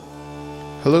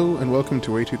Hello and welcome to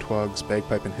Waytoothwog's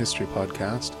Bagpipe and History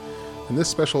podcast. In this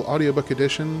special audiobook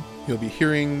edition, you'll be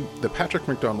hearing the Patrick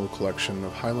MacDonald collection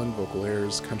of Highland vocal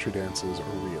airs, country dances,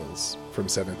 or reels from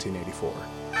 1784.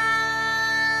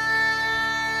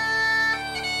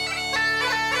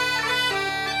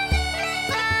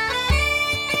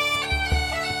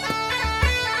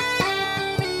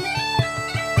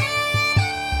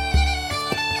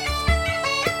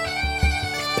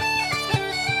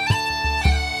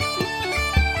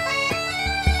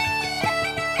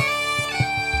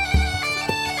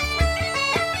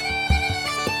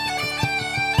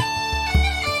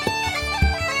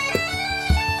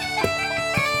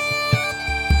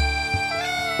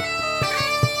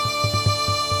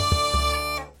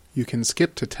 You can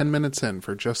skip to 10 minutes in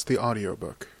for just the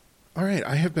audiobook. Alright,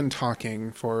 I have been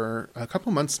talking for a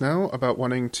couple months now about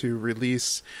wanting to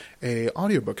release a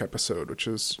audiobook episode, which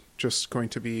is just going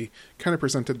to be kind of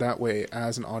presented that way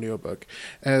as an audiobook.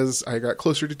 As I got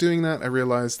closer to doing that, I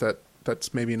realized that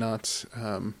that's maybe not...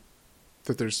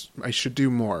 I should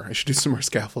do more. I should do some more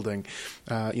scaffolding.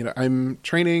 I'm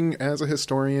training as a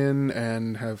historian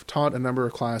and have taught a number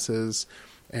of classes.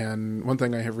 And one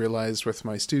thing I have realized with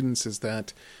my students is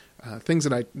that things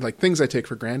I take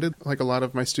for granted, like a lot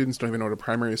of my students don't even know what a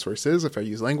primary source is if I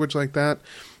use language like that.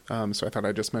 So I thought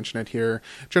I'd just mention it here.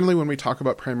 Generally, when we talk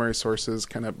about primary sources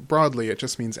kind of broadly, it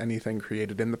just means anything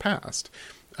created in the past.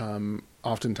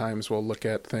 Oftentimes we'll look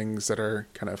at things that are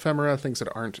kind of ephemera, things that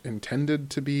aren't intended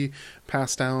to be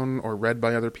passed down or read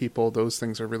by other people. Those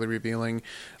things are really revealing.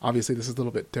 Obviously, this is a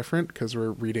little bit different because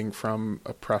we're reading from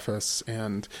a preface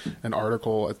and an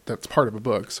article that's part of a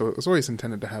book. So it was always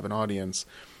intended to have an audience.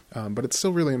 But it's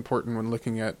still really important when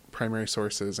looking at primary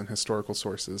sources and historical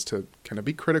sources to kind of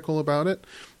be critical about it.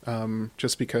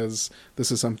 Just because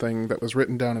this is something that was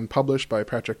written down and published by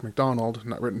Patrick MacDonald,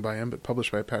 not written by him, but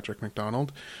published by Patrick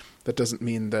MacDonald, that doesn't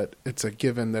mean that it's a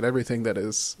given that everything that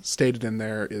is stated in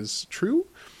there is true.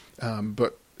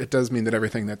 But it does mean that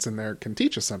everything that's in there can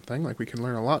teach us something, like we can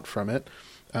learn a lot from it.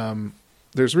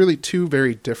 There's really two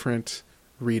very different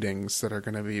readings that are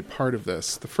going to be part of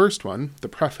this. The first one, the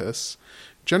preface,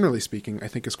 generally speaking, I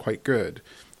think is quite good.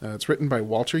 It's written by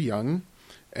Walter Young,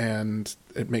 and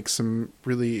it makes some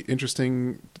really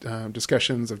interesting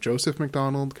discussions of Joseph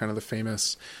MacDonald, kind of the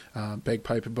famous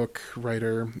bagpipe book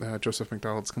writer. Joseph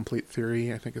MacDonald's Complete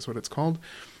Theory, I think is what it's called.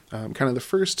 Kind of the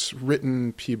first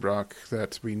written pibroch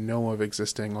that we know of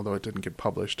existing, although it didn't get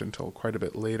published until quite a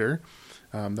bit later.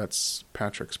 That's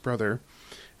Patrick's brother.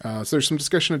 So there's some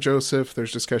discussion of Joseph,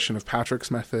 there's discussion of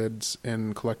Patrick's methods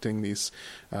in collecting these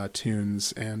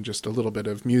tunes, and just a little bit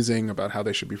of musing about how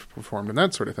they should be performed and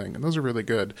that sort of thing. And those are really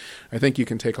good. I think you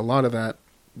can take a lot of that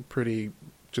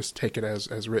just take it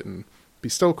as written. Be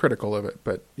still critical of it,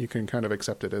 but you can kind of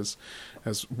accept it as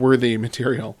worthy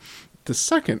material. The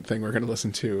second thing we're going to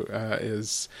listen to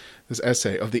is this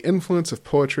essay of the influence of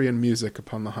poetry and music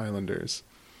upon the Highlanders.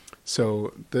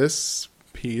 So this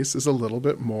piece is a little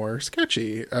bit more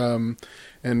sketchy, and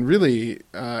really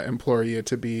implore you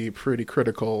to be pretty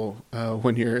critical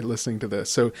when you're listening to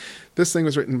this. So this thing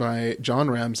was written by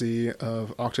John Ramsay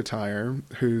of Ochtertyre,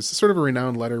 who's sort of a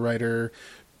renowned letter writer,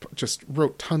 just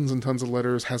wrote tons and tons of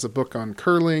letters, has a book on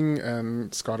curling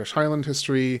and Scottish Highland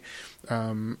history,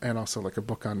 and also like a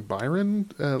book on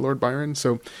Byron, Lord Byron.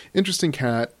 So interesting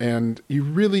cat, and you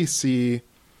really see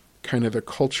kind of the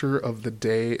culture of the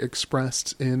day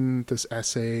expressed in this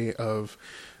essay of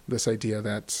this idea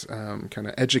that kind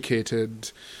of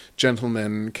educated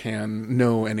gentlemen can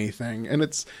know anything. And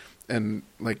it's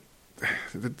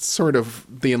sort of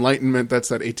the Enlightenment, that's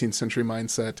that 18th century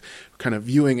mindset, kind of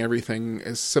viewing everything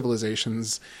as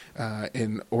civilizations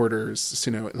in orders,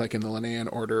 like in the Linnaean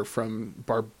order, from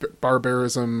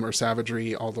barbarism or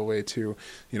savagery all the way to,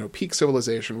 peak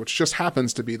civilization, which just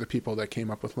happens to be the people that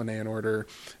came up with Linnaean order,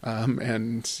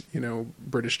 and,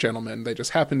 British gentlemen. They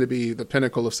just happen to be the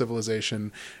pinnacle of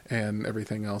civilization, and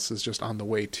everything else is just on the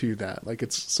way to that. Like,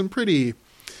 it's some pretty...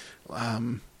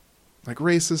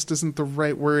 racist isn't the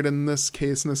right word in this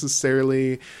case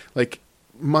necessarily. Like,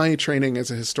 my training as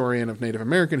a historian of Native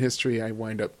American history, I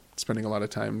wind up spending a lot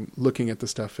of time looking at the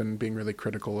stuff and being really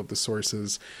critical of the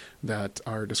sources that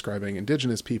are describing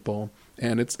indigenous people.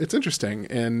 And it's interesting.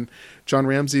 In John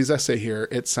Ramsay's essay here,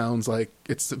 it sounds like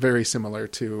it's very similar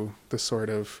to the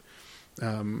sort of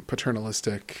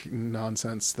paternalistic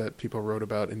nonsense that people wrote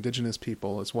about indigenous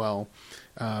people as well.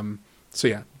 So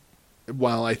yeah.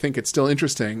 While I think it's still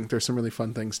interesting, there's some really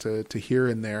fun things to hear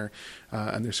in there,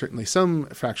 and there's certainly some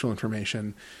factual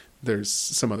information. There's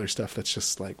some other stuff that's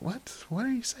just like, what are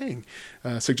you saying?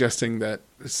 Suggesting that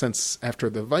since after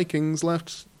the Vikings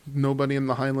left nobody in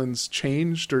the Highlands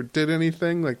changed or did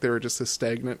anything. Like they were just a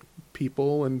stagnant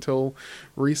people until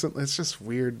recently. It's just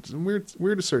weird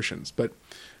assertions, but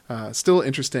still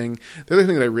interesting. The other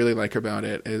thing that I really like about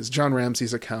it is John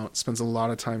Ramsey's account spends a lot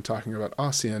of time talking about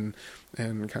Ossian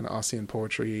and kind of Ossian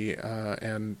poetry.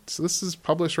 And so this is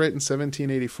published right in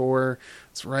 1784.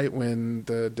 It's right when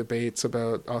the debates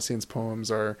about Ossian's poems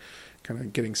are kind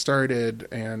of getting started,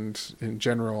 and in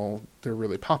general they're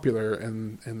really popular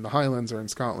in the Highlands or in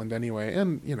Scotland anyway,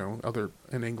 and other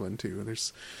in England too.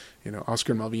 There's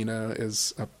Oscar and Malvina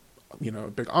is a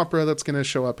big opera that's going to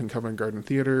show up in Covent Garden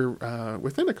Theatre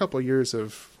within a couple of years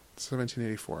of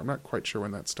 1784. I'm not quite sure when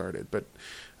that started, but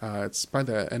it's by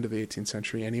the end of the 18th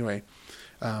century anyway.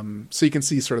 So you can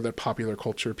see sort of the popular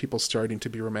culture, people starting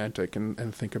to be romantic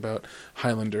and think about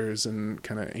Highlanders and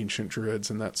kind of ancient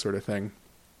druids and that sort of thing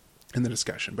in the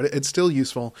discussion. But it's still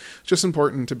useful. It's just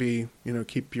important to be,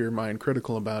 keep your mind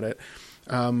critical about it.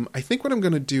 I think what I'm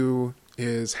going to do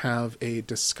is have a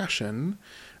discussion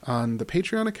on the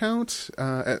Patreon account,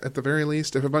 at the very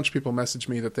least. If a bunch of people message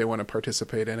me that they want to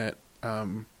participate in it,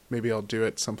 maybe I'll do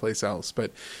it someplace else,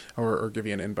 or give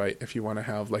you an invite if you want to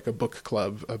have like a book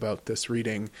club about this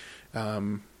reading.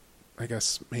 I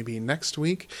guess maybe next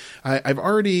week. I've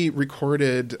already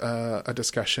recorded a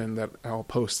discussion that I'll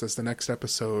post as the next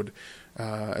episode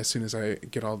as soon as I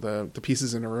get all the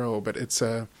pieces in a row. But it's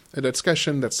a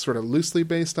discussion that's sort of loosely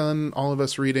based on all of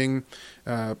us reading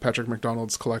Patrick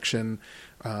MacDonald's collection.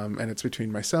 And it's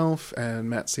between myself and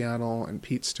Matt Seattle and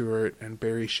Pete Stewart and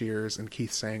Barry Shears and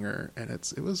Keith Sanger. And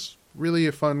it was really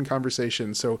a fun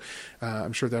conversation. So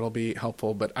I'm sure that'll be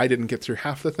helpful. But I didn't get through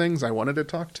half the things I wanted to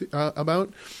talk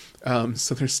about.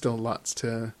 So there's still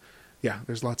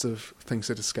there's lots of things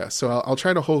to discuss. So I'll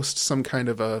try to host some kind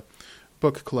of a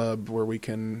book club where we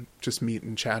can just meet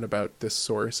and chat about this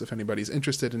source. If anybody's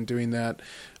interested in doing that,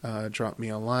 drop me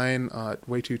a line at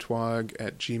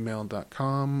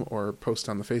waytotwag@gmail.com or post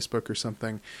on the Facebook or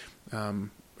something. And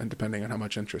depending on how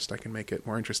much interest, I can make it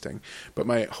more interesting. But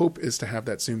my hope is to have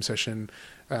that Zoom session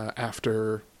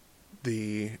after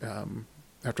the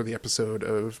episode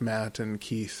of Matt and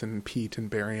Keith and Pete and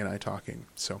Barry and I talking.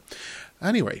 So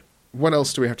anyway, what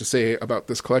else do we have to say about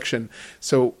this collection?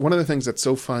 So one of the things that's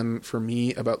so fun for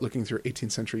me about looking through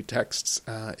 18th century texts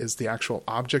is the actual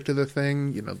object of the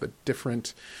thing, the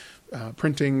different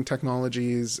printing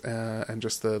technologies and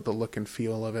just the look and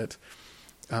feel of it.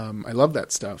 I love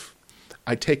that stuff.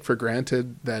 I take for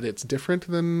granted that it's different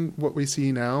than what we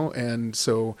see now. And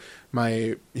so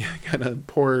my kind of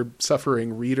poor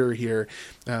suffering reader here,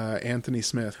 Anthony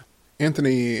Smith.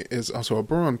 Anthony is also a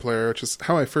Boron player, which is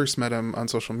how I first met him on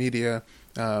social media.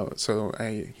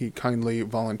 He kindly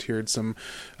volunteered some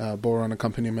Boron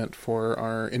accompaniment for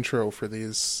our intro for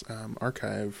these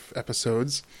archive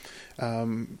episodes.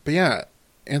 But yeah,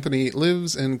 Anthony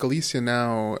lives in Galicia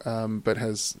now, but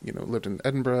has lived in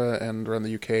Edinburgh and around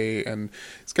the UK, and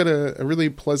he's got a really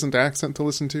pleasant accent to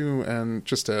listen to and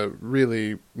just a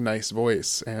really nice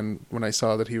voice. And when I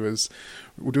saw that he was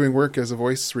doing work as a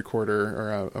voice recorder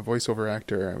or a voiceover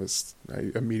actor,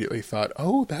 I immediately thought,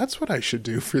 oh, that's what I should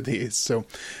do for these. So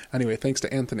anyway, thanks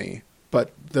to Anthony.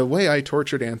 But the way I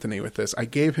tortured Anthony with this, I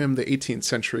gave him the 18th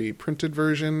century printed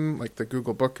version, like the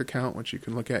Google Book account, which you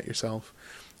can look at yourself.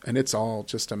 And it's all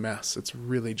just a mess. It's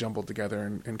really jumbled together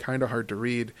and kind of hard to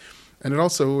read. And it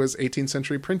also is 18th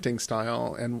century printing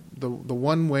style. And the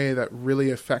one way that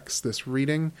really affects this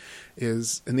reading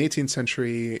is in the 18th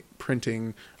century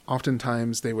printing,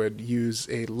 oftentimes they would use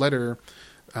a letter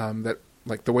that,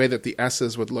 like the way that the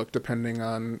S's would look, depending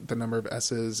on the number of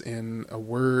S's in a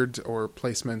word or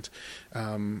placement.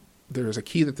 There's a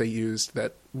key that they used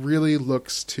that really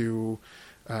looks to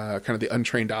kind of the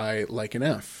untrained eye like an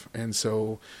F. And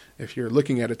so if you're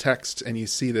looking at a text and you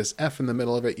see this F in the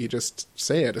middle of it, you just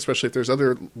say it, especially if there's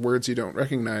other words you don't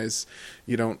recognize.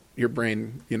 Your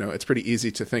brain, it's pretty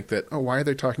easy to think that, oh, why are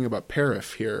they talking about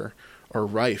parif here or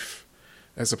rife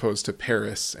as opposed to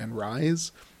Paris and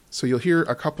rise? So you'll hear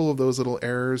a couple of those little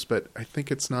errors, but I think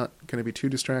it's not going to be too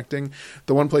distracting.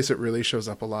 The one place it really shows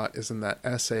up a lot is in that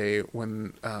essay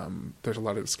when there's a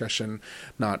lot of discussion,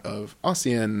 not of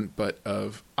Ossian, but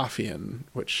of Affian,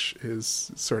 which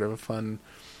is sort of a fun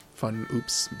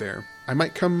oops there. I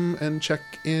might come and check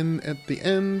in at the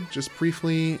end, just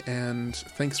briefly, and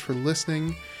thanks for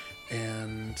listening,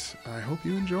 and I hope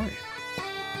you enjoy.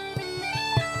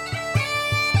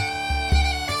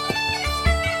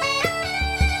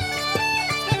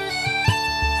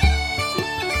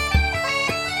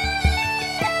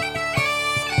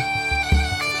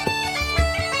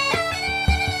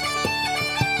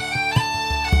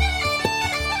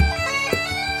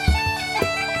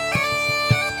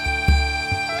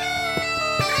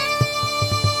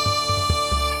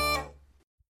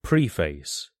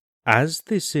 Preface. As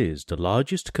this is the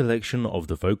largest collection of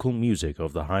the vocal music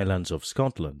of the Highlands of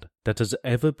Scotland that has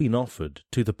ever been offered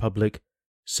to the public,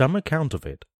 some account of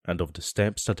it and of the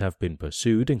steps that have been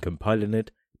pursued in compiling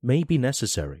it may be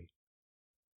necessary.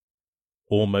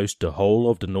 Almost the whole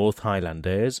of the North Highland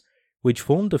airs, which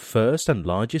formed the first and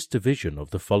largest division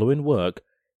of the following work,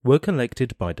 were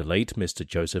collected by the late Mr.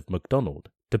 Joseph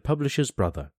MacDonald, the publisher's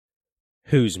brother,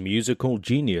 whose musical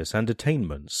genius and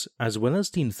attainments, as well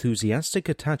as the enthusiastic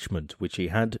attachment which he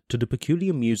had to the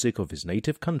peculiar music of his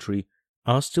native country,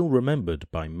 are still remembered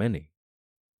by many.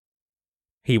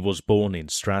 He was born in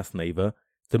Strathnavor,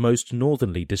 the most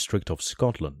northerly district of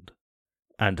Scotland,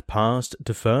 and passed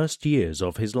the first years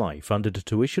of his life under the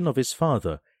tuition of his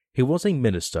father, who was a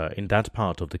minister in that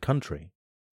part of the country.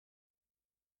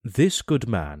 This good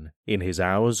man, in his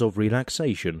hours of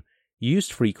relaxation,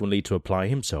 used frequently to apply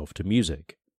himself to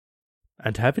music,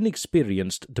 and having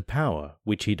experienced the power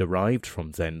which he derived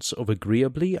from thence of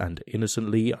agreeably and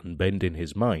innocently unbending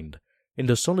his mind in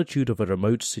the solitude of a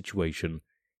remote situation,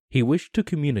 he wished to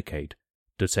communicate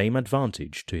the same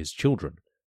advantage to his children,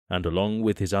 and along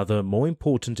with his other more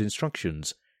important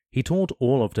instructions, he taught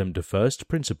all of them the first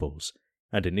principles,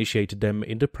 and initiated them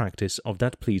in the practice of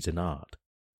that pleasing art.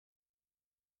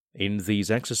 In these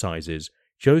exercises,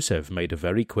 Joseph made a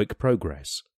very quick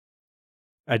progress.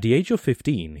 At the age of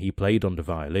 15 he played on the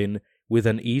violin with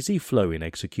an easy flow in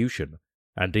execution,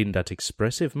 and in that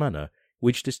expressive manner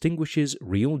which distinguishes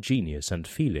real genius and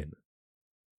feeling.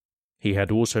 He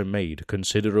had also made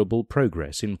considerable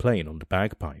progress in playing on the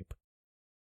bagpipe.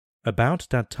 About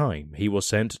that time he was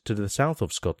sent to the south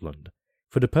of Scotland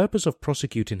for the purpose of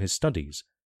prosecuting his studies,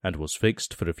 and was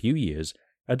fixed for a few years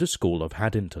at the school of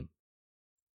Haddington.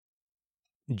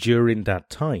 During that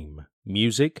time,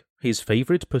 music, his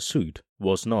favourite pursuit,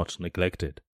 was not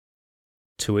neglected.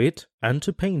 To it and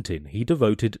to painting he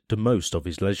devoted the most of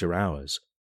his leisure hours.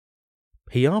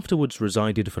 He afterwards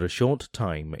resided for a short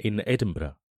time in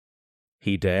Edinburgh.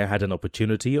 He there had an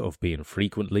opportunity of being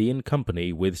frequently in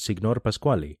company with Signor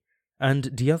Pasquale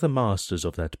and the other masters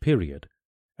of that period,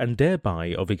 and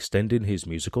thereby of extending his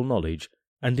musical knowledge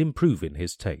and improving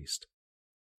his taste.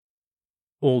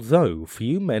 Although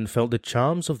few men felt the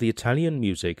charms of the Italian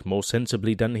music more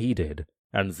sensibly than he did,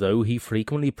 and though he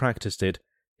frequently practiced it,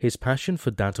 his passion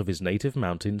for that of his native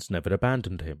mountains never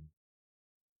abandoned him.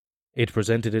 It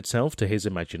presented itself to his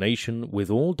imagination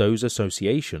with all those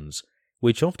associations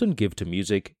which often give to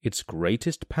music its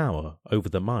greatest power over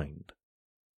the mind.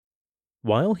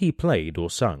 While he played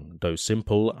or sung those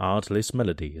simple, artless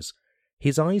melodies,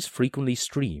 his eyes frequently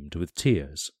streamed with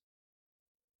tears.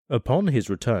 Upon his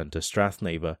return to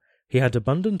Strathnavor, he had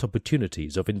abundant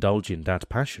opportunities of indulging that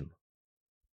passion.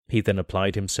 He then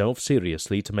applied himself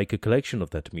seriously to make a collection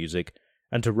of that music,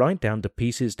 and to write down the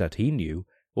pieces that he knew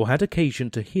or had occasion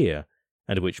to hear,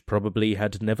 and which probably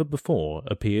had never before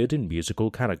appeared in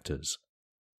musical characters.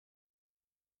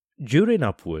 During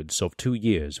upwards of 2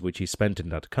 years which he spent in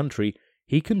that country,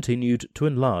 he continued to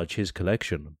enlarge his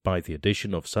collection by the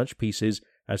addition of such pieces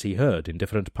as he heard in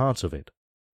different parts of it.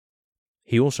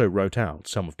 He also wrote out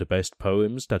some of the best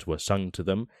poems that were sung to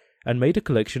them, and made a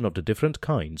collection of the different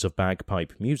kinds of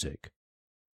bagpipe music.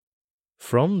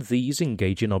 From these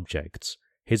engaging objects,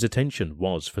 his attention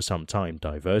was for some time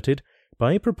diverted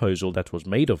by a proposal that was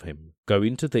made of him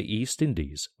going to the East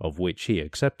Indies, of which he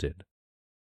accepted.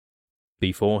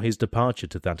 Before his departure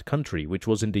to that country, which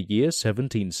was in the year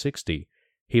 1760,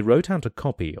 he wrote out a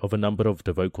copy of a number of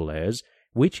the vocal airs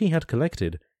which he had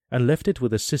collected, and left it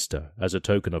with his sister as a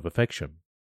token of affection.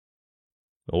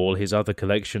 All his other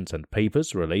collections and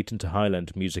papers relating to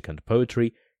Highland music and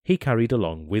poetry he carried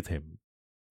along with him.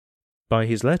 By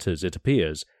his letters it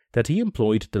appears that he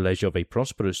employed the leisure of a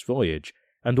prosperous voyage,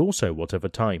 and also whatever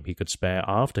time he could spare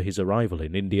after his arrival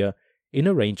in India, in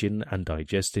arranging and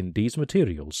digesting these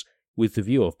materials with the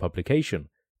view of publication,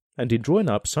 and in drawing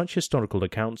up such historical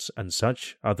accounts and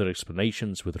such other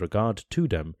explanations with regard to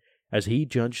them as he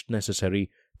judged necessary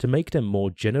to make them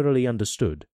more generally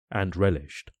understood and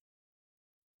relished.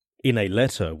 In a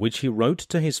letter which he wrote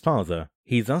to his father,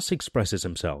 he thus expresses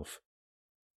himself: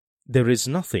 "There is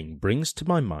nothing brings to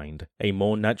my mind a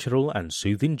more natural and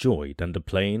soothing joy than the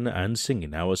playing and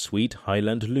singing our sweet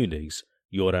Highland luinigs,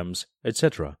 yorams,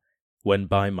 etc., when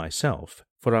by myself,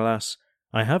 for alas,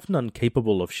 I have none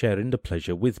capable of sharing the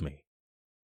pleasure with me.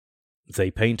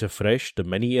 They paint afresh the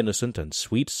many innocent and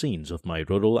sweet scenes of my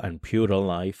rural and puerile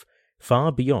life,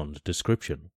 far beyond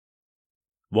description.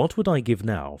 What would I give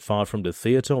now, far from the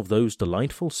theatre of those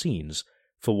delightful scenes,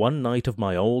 for one night of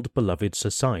my old beloved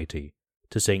society,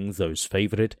 to sing those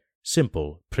favourite,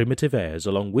 simple, primitive airs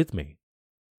along with me?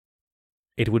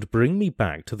 It would bring me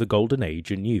back to the golden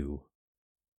age anew.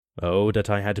 Oh, that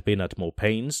I had been at more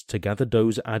pains to gather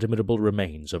those admirable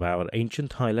remains of our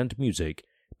ancient Highland music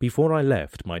before I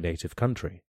left my native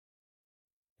country.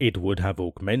 It would have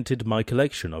augmented my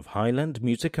collection of Highland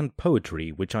music and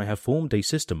poetry, which I have formed a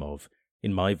system of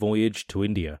in my voyage to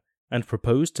India, and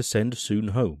propose to send soon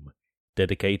home,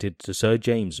 dedicated to Sir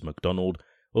James MacDonald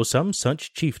or some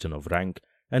such chieftain of rank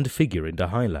and figure in the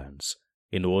Highlands,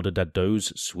 in order that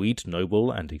those sweet, noble,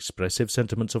 and expressive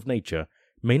sentiments of nature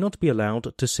may not be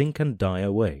allowed to sink and die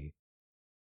away,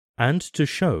 and to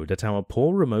show that our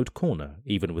poor remote corner,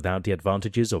 even without the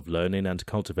advantages of learning and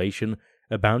cultivation,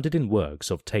 abounded in works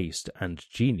of taste and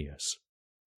genius.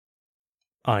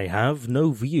 I have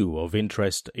no view of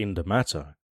interest in the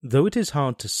matter, though it is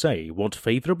hard to say what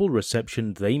favourable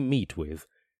reception they meet with,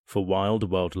 for while the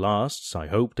world lasts, I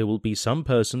hope there will be some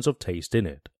persons of taste in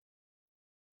it.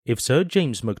 If Sir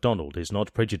James MacDonald is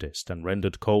not prejudiced and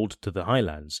rendered cold to the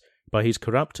Highlands by his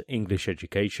corrupt English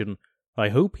education, I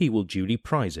hope he will duly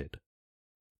prize it.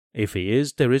 If he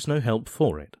is, there is no help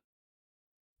for it.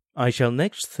 I shall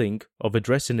next think of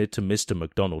addressing it to Mr.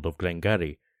 MacDonald of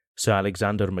Glengarry, Sir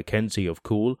Alexander Mackenzie of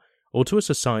Coole, or to a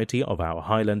society of our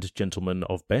Highland gentlemen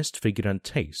of best figure and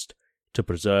taste, to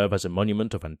preserve as a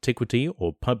monument of antiquity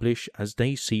or publish as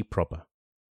they see proper.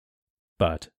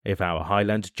 But if our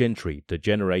Highland gentry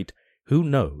degenerate, who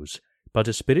knows but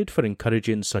a spirit for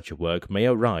encouraging such a work may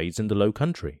arise in the Low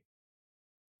Country?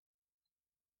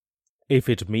 If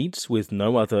it meets with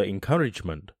no other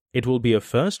encouragement, it will be a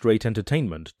first-rate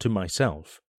entertainment to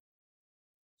myself.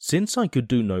 Since I could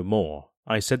do no more,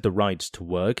 I set the Wrights to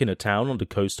work in a town on the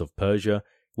coast of Persia,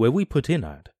 where we put in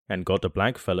at, and got the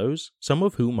black fellows, some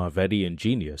of whom are very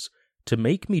ingenious, to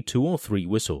make me 2 or 3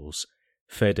 whistles,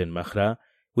 fed in Mahra,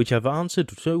 which have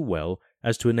answered so well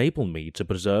as to enable me to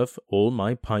preserve all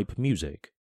my pipe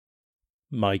music.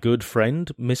 My good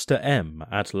friend Mr. M.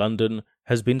 at London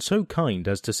has been so kind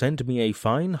as to send me a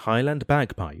fine Highland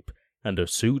bagpipe and a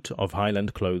suit of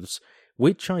Highland clothes,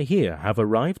 which I hear have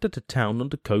arrived at a town on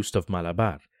the coast of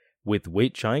Malabar, with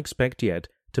which I expect yet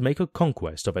to make a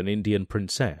conquest of an Indian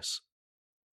princess.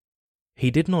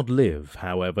 He did not live,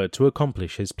 however, to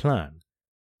accomplish his plan.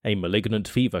 A malignant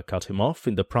fever cut him off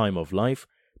in the prime of life,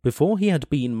 before he had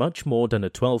been much more than a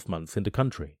 12-month in the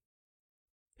country.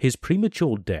 His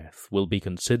premature death will be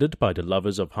considered by the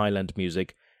lovers of Highland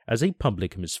music as a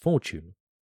public misfortune,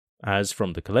 as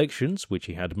from the collections which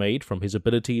he had made from his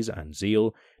abilities and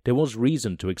zeal, there was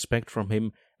reason to expect from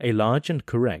him a large and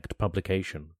correct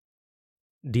publication.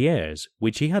 The airs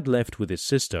which he had left with his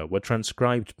sister were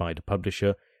transcribed by the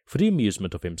publisher for the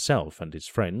amusement of himself and his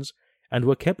friends, and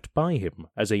were kept by him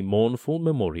as a mournful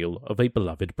memorial of a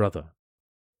beloved brother.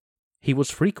 He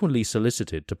was frequently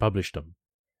solicited to publish them,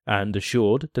 and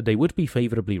assured that they would be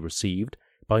favourably received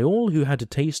by all who had a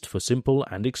taste for simple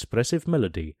and expressive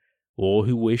melody, or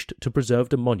who wished to preserve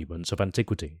the monuments of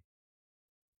antiquity.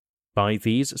 By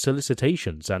these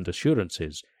solicitations and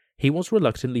assurances, he was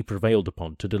reluctantly prevailed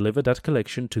upon to deliver that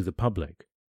collection to the public,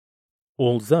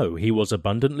 although he was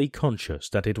abundantly conscious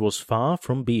that it was far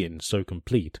from being so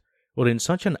complete, or in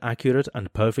such an accurate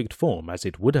and perfect form as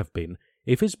it would have been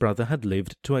if his brother had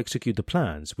lived to execute the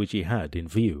plans which he had in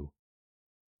view.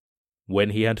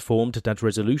 When he had formed that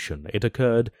resolution, it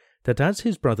occurred that as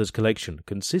his brother's collection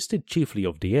consisted chiefly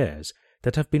of the airs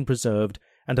that have been preserved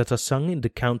and that are sung in the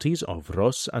counties of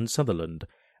Ross and Sutherland,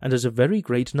 and as a very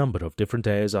great number of different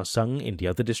airs are sung in the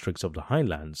other districts of the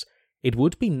Highlands, it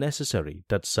would be necessary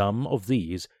that some of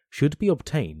these should be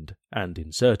obtained and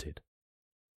inserted.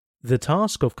 The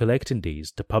task of collecting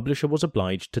these the publisher was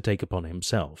obliged to take upon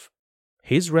himself.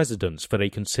 His residence for a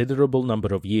considerable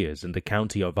number of years in the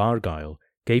county of Argyll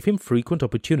gave him frequent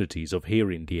opportunities of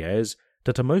hearing the airs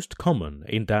that are most common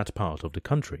in that part of the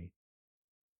country.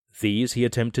 These he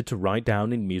attempted to write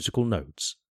down in musical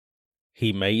notes.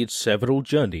 He made several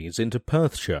journeys into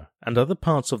Perthshire and other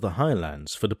parts of the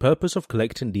Highlands for the purpose of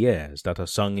collecting the airs that are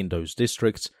sung in those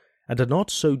districts and are not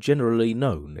so generally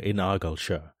known in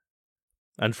Argyllshire.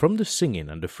 And from the singing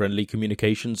and the friendly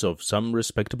communications of some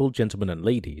respectable gentlemen and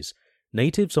ladies,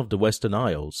 natives of the Western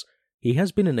Isles, he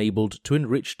has been enabled to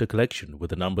enrich the collection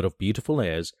with a number of beautiful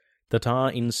airs that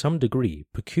are in some degree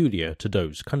peculiar to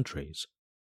those countries.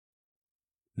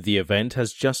 The event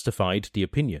has justified the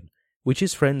opinion which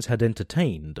his friends had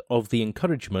entertained of the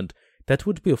encouragement that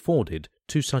would be afforded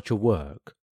to such a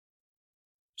work.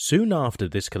 Soon after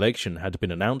this collection had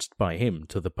been announced by him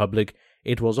to the public,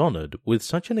 it was honoured with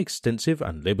such an extensive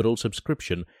and liberal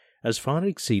subscription as far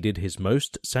exceeded his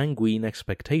most sanguine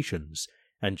expectations,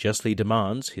 and justly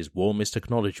demands his warmest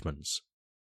acknowledgments.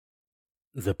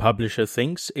 The publisher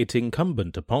thinks it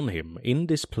incumbent upon him in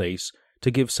this place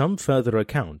to give some further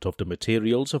account of the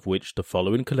materials of which the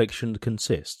following collection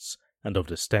consists, and of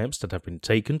the steps that have been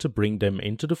taken to bring them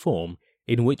into the form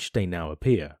in which they now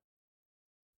appear.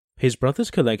 His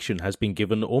brother's collection has been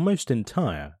given almost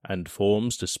entire, and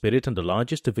forms the spirit and the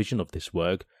largest division of this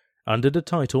work under the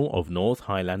title of North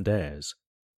Highland Airs.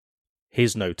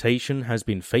 His notation has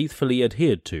been faithfully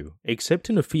adhered to, except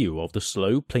in a few of the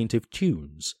slow plaintive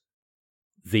tunes.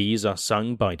 These are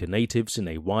sung by the natives in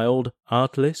a wild,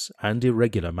 artless, and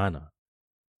irregular manner.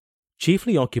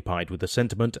 Chiefly occupied with the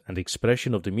sentiment and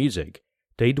expression of the music,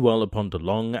 they dwell upon the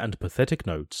long and pathetic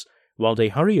notes, while they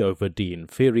hurry over the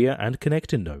inferior and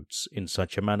connecting notes in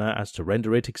such a manner as to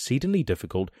render it exceedingly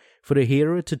difficult for the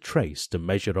hearer to trace the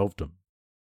measure of them.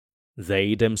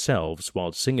 They themselves,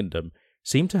 while singing them,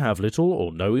 seem to have little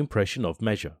or no impression of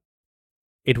measure.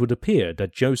 It would appear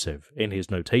that Joseph, in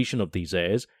his notation of these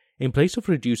airs, in place of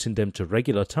reducing them to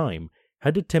regular time,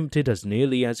 had attempted as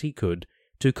nearly as he could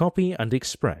to copy and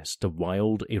express the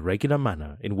wild, irregular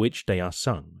manner in which they are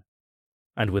sung,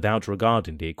 and without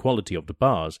regarding the equality of the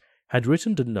bars, had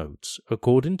written the notes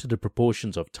according to the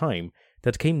proportions of time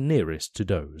that came nearest to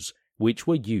those which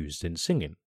were used in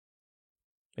singing.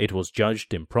 It was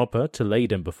judged improper to lay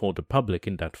them before the public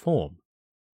in that form.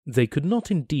 They could not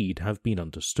indeed have been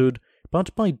understood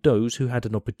but by those who had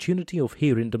an opportunity of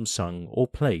hearing them sung or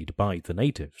played by the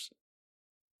natives.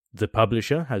 The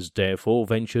publisher has therefore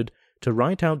ventured to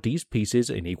write out these pieces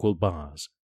in equal bars.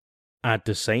 At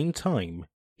the same time,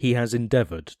 he has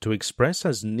endeavoured to express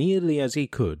as nearly as he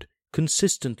could,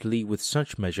 consistently with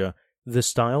such measure, the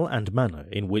style and manner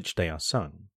in which they are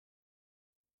sung.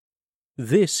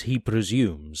 This, he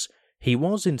presumes, he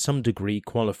was in some degree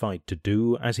qualified to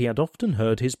do, as he had often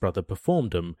heard his brother perform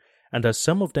them, and as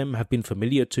some of them have been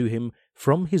familiar to him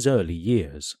from his early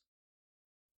years.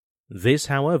 This,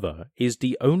 however, is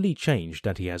the only change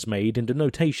that he has made in the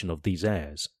notation of these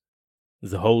airs.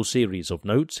 The whole series of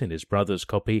notes in his brother's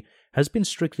copy has been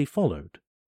strictly followed.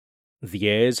 The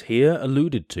airs here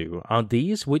alluded to are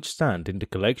these which stand in the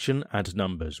collection at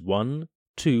numbers 1,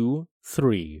 2,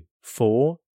 3,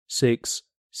 4, 6,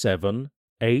 7,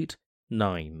 8,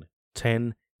 9,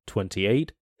 10,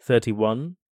 28,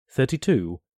 31,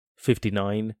 32,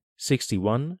 59,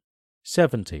 61,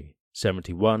 70,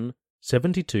 71,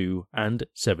 72, and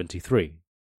 73.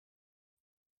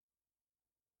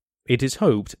 It is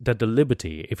hoped that the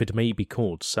liberty, if it may be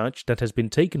called such, that has been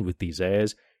taken with these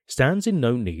airs stands in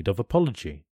no need of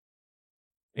apology.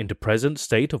 In the present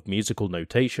state of musical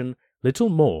notation, little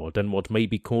more than what may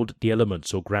be called the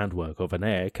elements or groundwork of an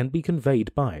air can be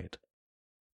conveyed by it.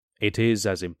 It is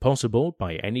as impossible,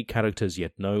 by any characters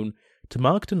yet known, to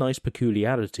mark the nice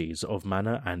peculiarities of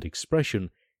manner and expression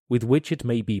with which it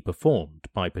may be performed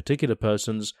by particular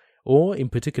persons or in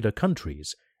particular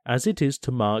countries, as it is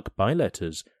to mark by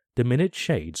letters the minute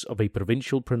shades of a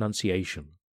provincial pronunciation.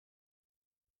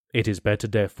 It is better,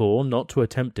 therefore, not to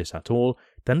attempt this at all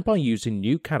than by using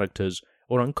new characters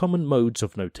or uncommon modes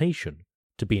of notation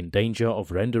to be in danger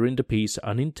of rendering the piece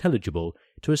unintelligible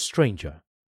to a stranger,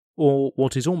 or,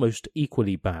 what is almost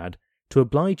equally bad, to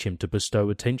oblige him to bestow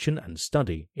attention and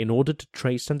study in order to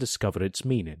trace and discover its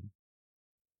meaning.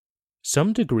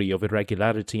 Some degree of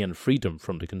irregularity and freedom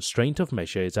from the constraint of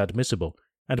measure is admissible,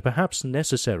 and perhaps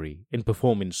necessary in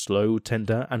performing slow,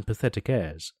 tender, and pathetic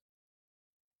airs.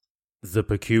 The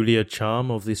peculiar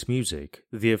charm of this music,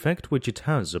 the effect which it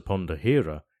has upon the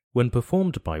hearer when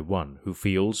performed by one who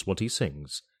feels what he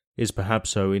sings, is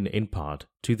perhaps owing in part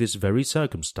to this very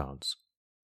circumstance.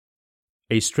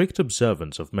 A strict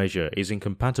observance of measure is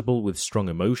incompatible with strong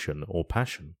emotion or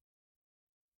passion.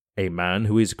 A man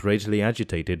who is greatly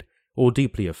agitated or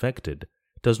deeply affected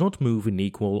does not move in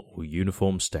equal or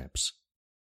uniform steps.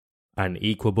 An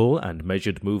equable and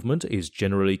measured movement is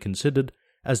generally considered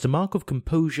as the mark of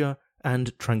composure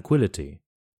and tranquillity.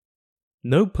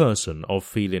 No person of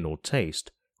feeling or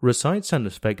taste recites an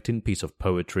affecting piece of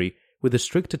poetry with a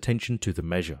strict attention to the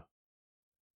measure.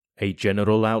 A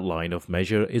general outline of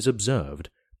measure is observed,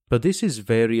 but this is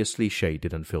variously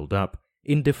shaded and filled up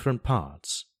in different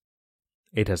parts.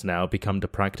 It has now become the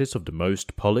practice of the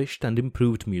most polished and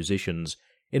improved musicians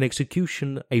in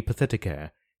execution a pathetic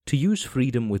air to use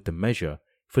freedom with the measure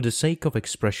for the sake of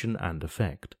expression and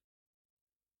effect.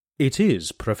 It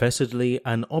is professedly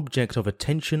an object of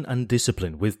attention and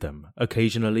discipline with them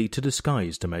occasionally to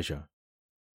disguise the measure.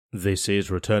 This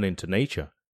is returning to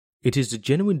nature. It is the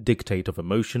genuine dictate of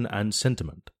emotion and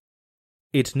sentiment.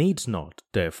 It needs not,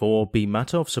 therefore, be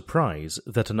matter of surprise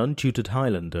that an untutored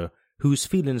Highlander, whose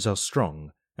feelings are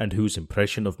strong, and whose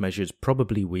impression of measures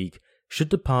probably weak, should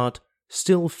depart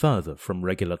still further from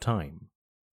regular time.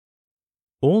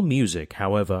 All music,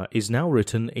 however, is now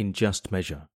written in just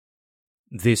measure.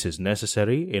 This is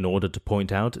necessary in order to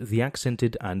point out the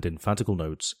accented and emphatical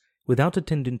notes, without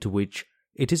attending to which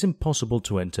it is impossible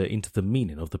to enter into the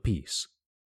meaning of the piece.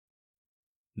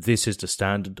 This is the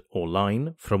standard or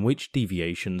line from which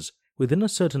deviations within a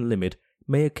certain limit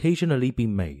may occasionally be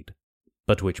made,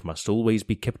 but which must always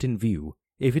be kept in view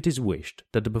if it is wished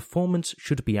that the performance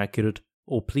should be accurate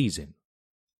or pleasing.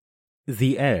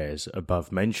 The airs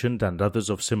above mentioned and others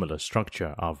of similar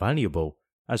structure are valuable,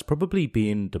 as probably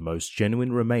being the most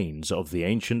genuine remains of the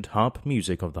ancient harp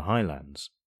music of the Highlands.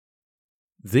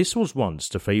 This was once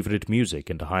the favourite music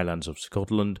in the Highlands of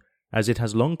Scotland, as it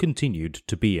has long continued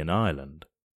to be in Ireland.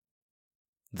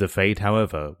 The fate,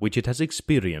 however, which it has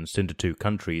experienced in the two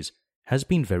countries has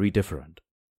been very different.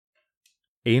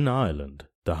 In Ireland,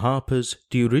 the harpers,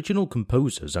 the original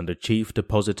composers and the chief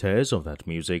depositaries of that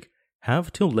music,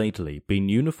 have till lately been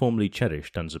uniformly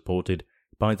cherished and supported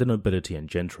by the nobility and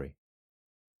gentry.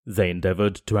 They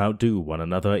endeavoured to outdo one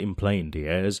another in playing the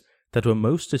airs that were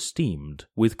most esteemed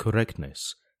with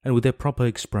correctness and with their proper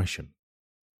expression.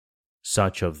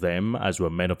 Such of them as were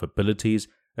men of abilities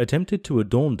attempted to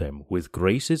adorn them with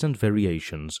graces and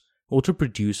variations, or to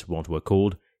produce what were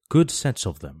called good sets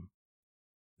of them.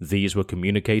 These were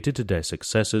communicated to their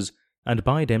successors, and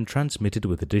by them transmitted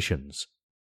with additions.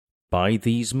 By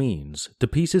these means the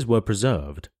pieces were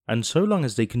preserved, and so long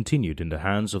as they continued in the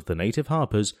hands of the native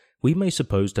harpers, we may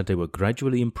suppose that they were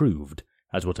gradually improved,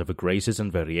 as whatever graces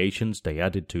and variations they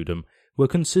added to them were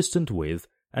consistent with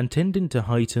and tending to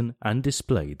heighten and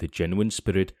display the genuine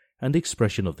spirit and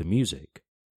expression of the music.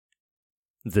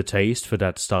 The taste for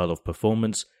that style of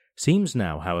performance seems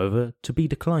now, however, to be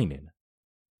declining.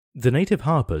 The native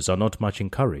harpers are not much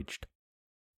encouraged.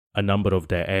 A number of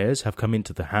their airs have come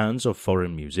into the hands of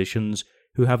foreign musicians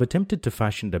who have attempted to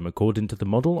fashion them according to the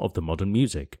model of the modern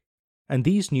music, and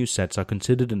these new sets are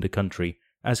considered in the country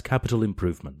as capital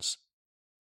improvements.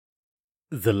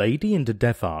 The Lady in the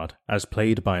Deaf Art, as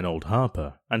played by an old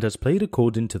harper, and as played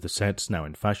according to the sets now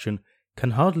in fashion,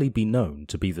 can hardly be known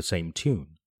to be the same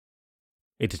tune.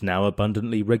 It is now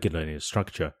abundantly regular in its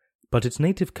structure, but its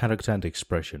native character and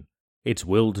expression, its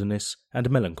wildness and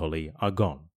melancholy are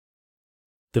gone.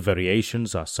 The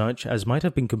variations are such as might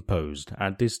have been composed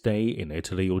at this day in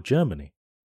Italy or Germany.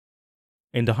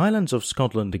 In the Highlands of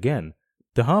Scotland again,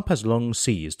 the harp has long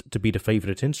ceased to be the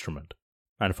favourite instrument,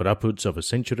 and for upwards of a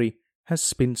century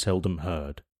has been seldom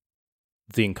heard.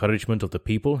 The encouragement of the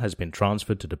people has been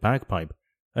transferred to the bagpipe,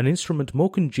 an instrument more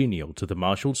congenial to the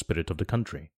martial spirit of the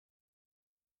country.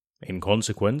 In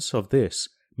consequence of this,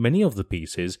 many of the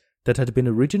pieces that had been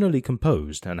originally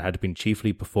composed and had been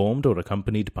chiefly performed or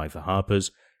accompanied by the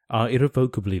harpers are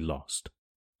irrevocably lost,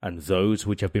 and those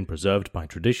which have been preserved by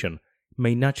tradition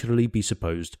may naturally be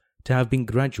supposed to have been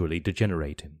gradually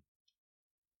degenerating.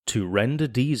 To render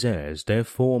these airs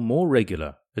therefore more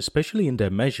regular, especially in their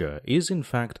measure, is in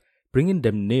fact bringing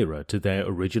them nearer to their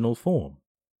original form.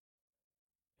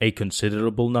 A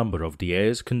considerable number of the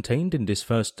airs contained in this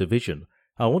first division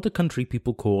are what the country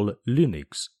people call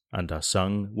luinigs, and are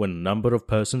sung when a number of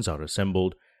persons are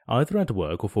assembled, either at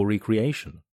work or for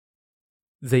recreation.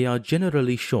 They are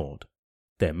generally short,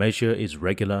 their measure is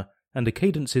regular, and the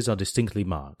cadences are distinctly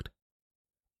marked.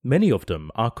 Many of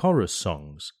them are chorus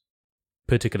songs.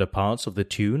 Particular parts of the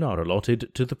tune are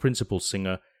allotted to the principal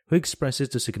singer who expresses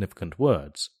the significant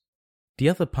words. The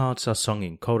other parts are sung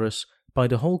in chorus by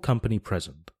the whole company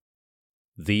present.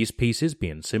 These pieces,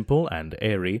 being simple and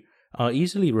airy, are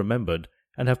easily remembered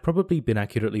and have probably been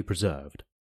accurately preserved.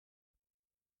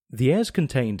 The airs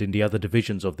contained in the other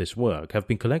divisions of this work have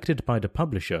been collected by the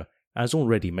publisher, as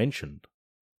already mentioned.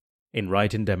 In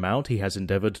writing them out, he has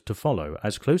endeavoured to follow,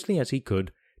 as closely as he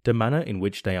could, the manner in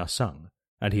which they are sung,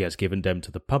 and he has given them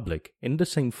to the public in the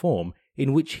same form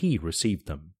in which he received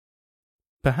them.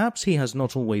 Perhaps he has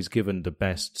not always given the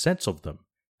best sets of them,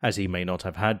 as he may not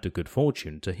have had the good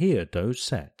fortune to hear those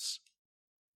sets.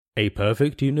 A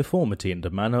perfect uniformity in the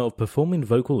manner of performing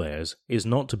vocal airs is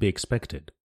not to be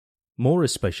expected, more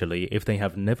especially if they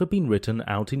have never been written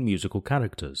out in musical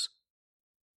characters.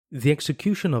 The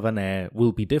execution of an air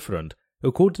will be different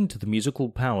according to the musical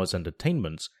powers and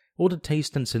attainments or the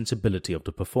taste and sensibility of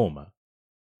the performer.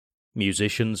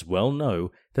 Musicians well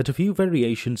know that a few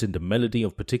variations in the melody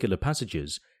of particular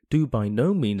passages do by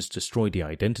no means destroy the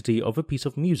identity of a piece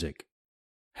of music.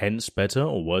 Hence better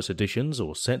or worse editions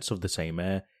or sets of the same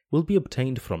air will be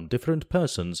obtained from different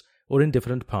persons or in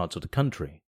different parts of the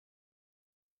country.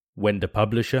 When the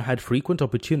publisher had frequent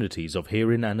opportunities of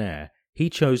hearing an air, he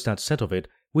chose that set of it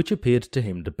which appeared to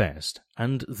him the best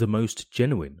and the most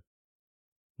genuine.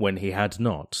 When he had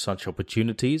not such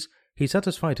opportunities, he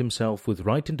satisfied himself with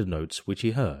writing the notes which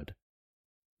he heard.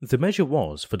 The measure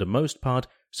was, for the most part,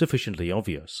 sufficiently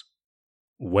obvious.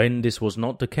 When this was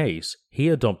not the case, he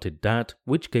adopted that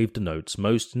which gave the notes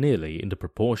most nearly in the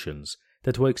proportions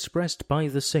that were expressed by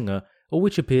the singer or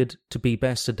which appeared to be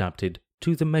best adapted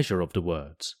to the measure of the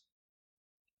words.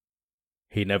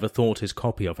 He never thought his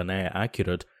copy of an air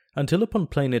accurate until upon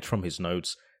playing it from his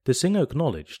notes, the singer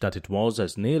acknowledged that it was,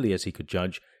 as nearly as he could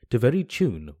judge, the very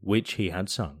tune which he had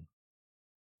sung.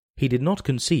 He did not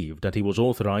conceive that he was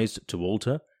authorized to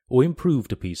alter or improve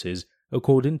the pieces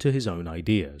according to his own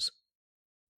ideas.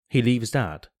 He leaves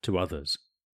that to others.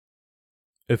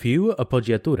 A few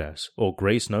appoggiaturas or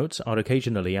grace notes are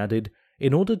occasionally added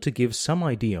in order to give some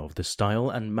idea of the style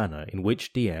and manner in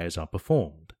which the airs are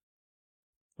performed.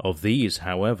 Of these,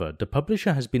 however, the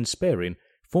publisher has been sparing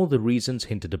for the reasons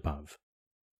hinted above.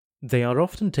 They are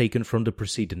often taken from the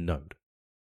preceding note.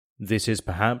 This is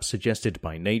perhaps suggested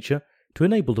by nature to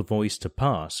enable the voice to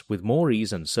pass with more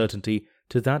ease and certainty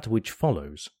to that which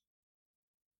follows.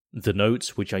 The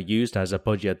notes which are used as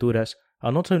appoggiaturas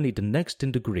are not only the next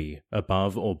in degree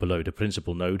above or below the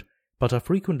principal note, but are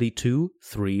frequently 2,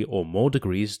 3, or more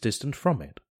degrees distant from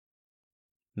it.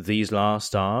 These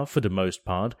last are, for the most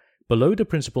part, below the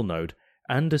principal note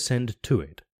and ascend to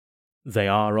it. They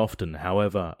are often,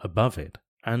 however, above it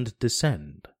and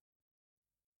descend.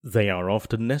 They are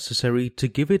often necessary to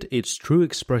give it its true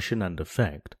expression and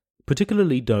effect,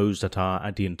 particularly those that are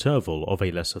at the interval of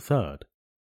a lesser third.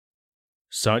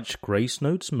 Such grace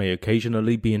notes may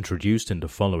occasionally be introduced in the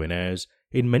following airs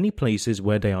in many places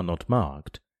where they are not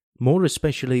marked, more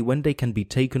especially when they can be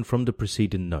taken from the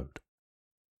preceding note.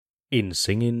 In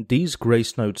singing, these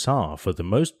grace notes are, for the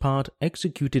most part,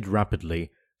 executed rapidly,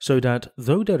 so that,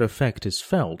 though their effect is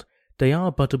felt, they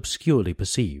are but obscurely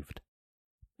perceived.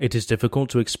 It is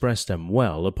difficult to express them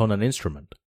well upon an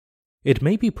instrument. It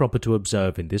may be proper to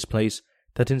observe in this place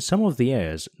that in some of the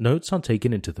airs notes are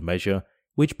taken into the measure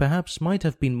which perhaps might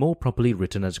have been more properly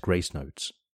written as grace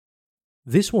notes.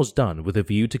 This was done with a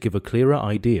view to give a clearer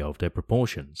idea of their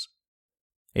proportions.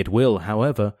 It will,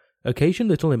 however, occasion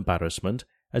little embarrassment,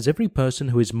 as every person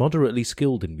who is moderately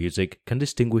skilled in music can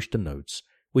distinguish the notes,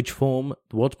 which form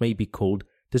what may be called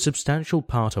the substantial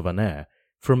part of an air,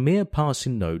 from mere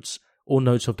passing notes or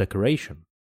notes of decoration.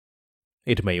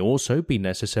 It may also be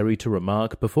necessary to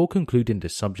remark before concluding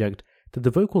this subject that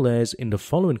the vocal airs in the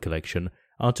following collection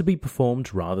are to be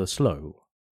performed rather slow.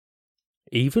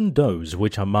 Even those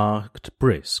which are marked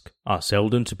brisk are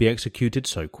seldom to be executed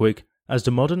so quick as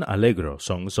the modern allegro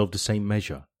songs of the same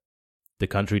measure. The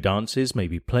country dances may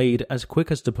be played as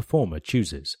quick as the performer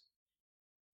chooses.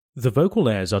 The vocal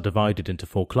airs are divided into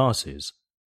 4 classes,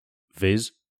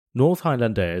 viz., North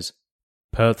Highland airs,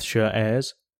 Perthshire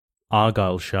airs,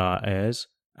 Argyllshire airs,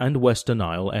 and Western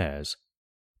Isle airs.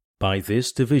 By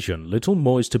this division, little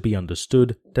more is to be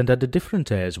understood than that the different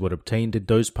airs were obtained in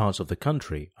those parts of the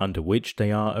country under which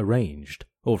they are arranged,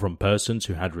 or from persons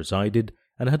who had resided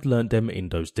and had learned them in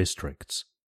those districts.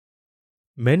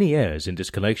 Many airs in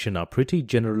this collection are pretty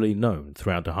generally known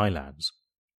throughout the Highlands.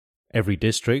 Every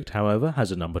district, however,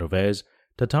 has a number of airs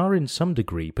that are in some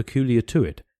degree peculiar to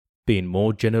it, being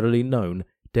more generally known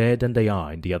there than they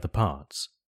are in the other parts.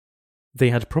 They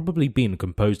had probably been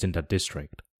composed in that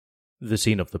district. The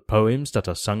scene of the poems that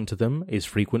are sung to them is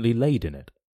frequently laid in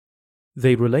it.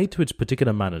 They relate to its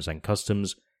particular manners and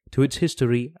customs, to its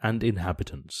history and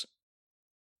inhabitants.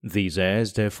 These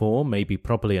airs, therefore, may be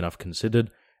properly enough considered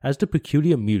as the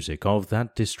peculiar music of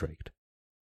that district.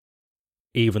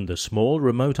 Even the small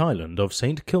remote island of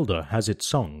St. Kilda has its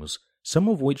songs, some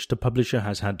of which the publisher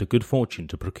has had the good fortune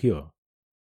to procure.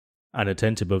 An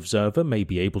attentive observer may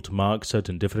be able to mark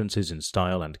certain differences in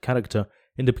style and character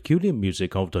in the peculiar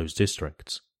music of those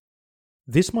districts.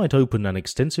 This might open an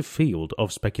extensive field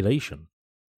of speculation.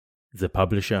 The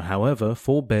publisher, however,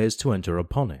 forbears to enter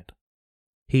upon it.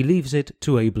 He leaves it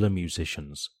to abler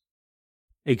musicians.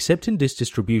 Except in this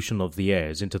distribution of the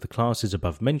airs into the classes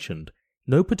above mentioned,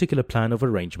 no particular plan of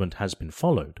arrangement has been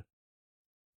followed.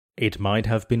 It might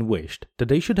have been wished that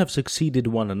they should have succeeded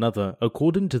one another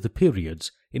according to the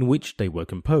periods in which they were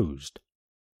composed.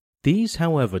 These,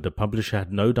 however, the publisher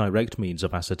had no direct means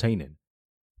of ascertaining.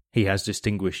 He has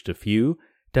distinguished a few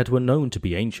that were known to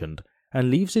be ancient, and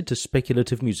leaves it to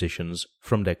speculative musicians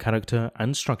from their character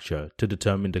and structure to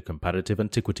determine the comparative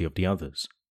antiquity of the others.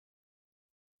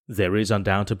 There is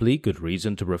undoubtedly good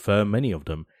reason to refer many of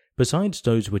them, besides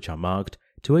those which are marked,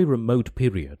 to a remote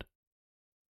period.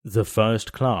 The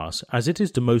first class, as it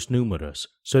is the most numerous,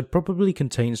 so it probably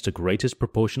contains the greatest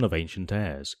proportion of ancient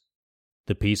airs.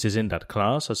 The pieces in that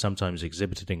class are sometimes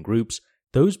exhibited in groups,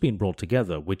 those being brought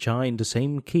together which are in the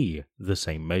same key, the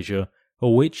same measure,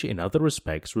 or which in other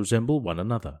respects resemble one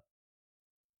another.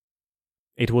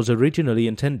 It was originally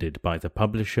intended by the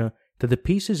publisher that the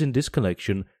pieces in this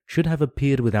collection should have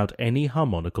appeared without any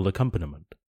harmonical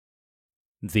accompaniment.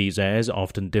 These airs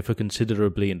often differ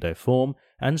considerably in their form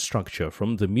and structure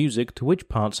from the music to which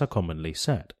parts are commonly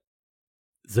set.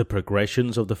 The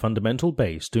progressions of the fundamental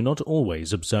bass do not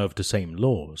always observe the same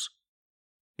laws.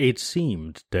 It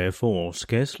seemed, therefore,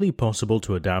 scarcely possible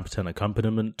to adapt an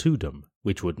accompaniment to them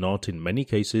which would not, in many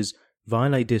cases,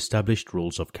 violate the established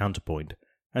rules of counterpoint,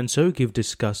 and so give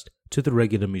disgust to the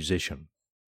regular musician.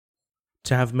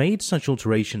 To have made such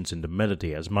alterations in the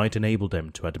melody as might enable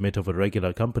them to admit of a regular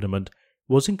accompaniment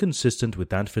was inconsistent with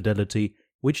that fidelity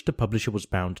which the publisher was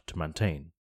bound to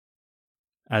maintain.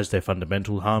 As their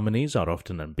fundamental harmonies are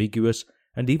often ambiguous,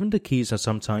 and even the keys are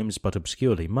sometimes but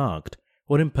obscurely marked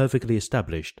or imperfectly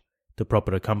established, the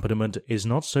proper accompaniment is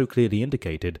not so clearly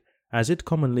indicated as it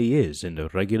commonly is in the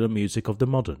regular music of the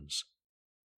moderns.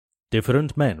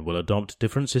 Different men will adopt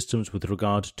different systems with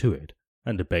regard to it,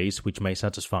 and the bass which may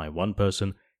satisfy one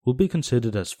person will be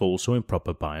considered as false or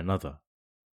improper by another.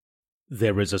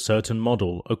 There is a certain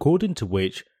model according to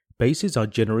which basses are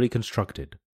generally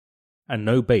constructed, and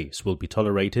no bass will be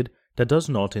tolerated that does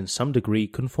not in some degree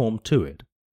conform to it.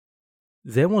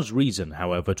 There was reason,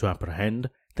 however, to apprehend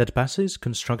that basses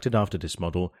constructed after this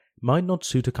model might not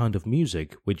suit a kind of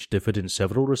music which differed in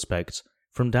several respects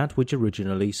from that which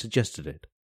originally suggested it,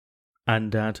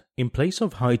 and that, in place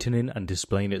of heightening and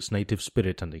displaying its native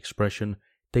spirit and expression,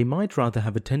 they might rather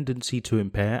have a tendency to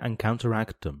impair and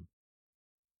counteract them.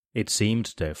 It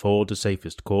seemed, therefore, the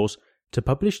safest course to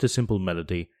publish the simple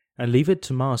melody and leave it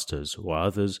to masters or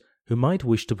others who might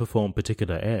wish to perform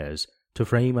particular airs to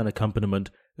frame an accompaniment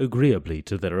agreeably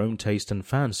to their own taste and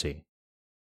fancy.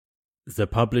 The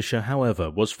publisher, however,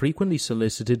 was frequently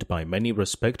solicited by many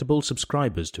respectable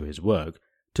subscribers to his work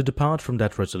to depart from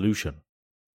that resolution.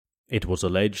 It was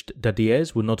alleged that the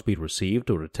airs would not be received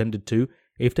or attended to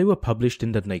if they were published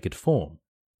in that naked form,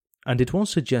 and it was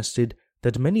suggested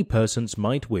that many persons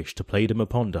might wish to play them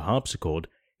upon the harpsichord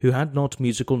who had not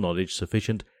musical knowledge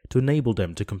sufficient to enable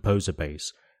them to compose a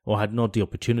bass, or had not the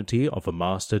opportunity of a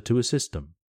master to assist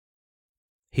them.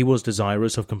 He was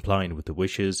desirous of complying with the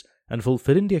wishes and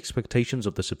fulfilling the expectations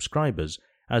of the subscribers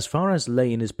as far as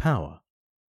lay in his power.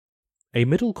 A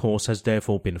middle course has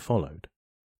therefore been followed.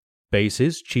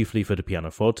 Basses, chiefly for the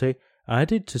pianoforte, are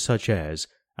added to such airs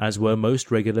as were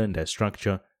most regular in their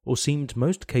structure or seemed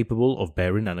most capable of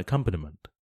bearing an accompaniment.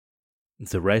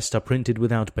 The rest are printed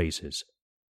without basses.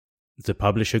 The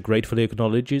publisher gratefully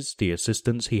acknowledges the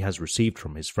assistance he has received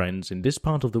from his friends in this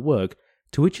part of the work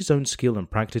to which his own skill and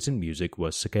practice in music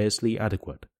were scarcely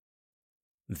adequate.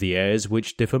 The airs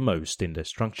which differ most in their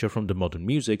structure from the modern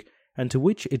music, and to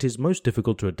which it is most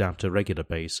difficult to adapt a regular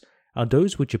bass, are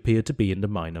those which appear to be in the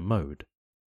minor mode.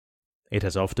 It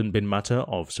has often been matter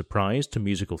of surprise to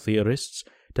musical theorists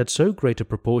that so great a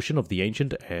proportion of the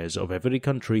ancient airs of every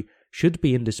country should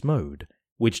be in this mode,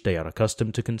 which they are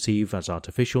accustomed to conceive as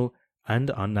artificial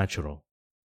and unnatural.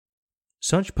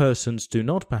 Such persons do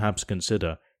not perhaps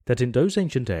consider that in those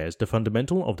ancient airs the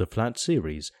fundamental of the flat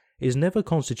series is never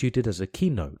constituted as a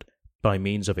keynote by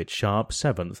means of its sharp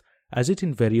seventh as it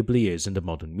invariably is in the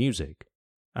modern music,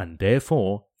 and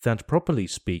therefore that, properly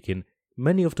speaking,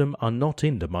 many of them are not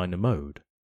in the minor mode.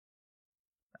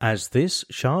 As this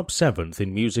sharp seventh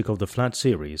in music of the flat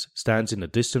series stands in a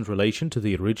distant relation to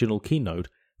the original keynote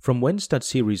from whence that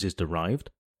series is derived,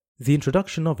 the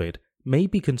introduction of it may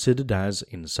be considered as,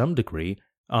 in some degree,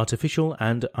 artificial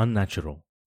and unnatural.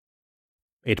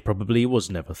 It probably was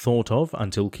never thought of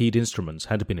until keyed instruments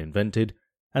had been invented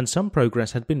and some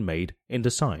progress had been made in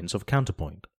the science of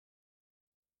counterpoint.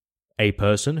 A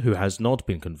person who has not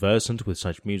been conversant with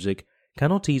such music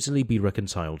cannot easily be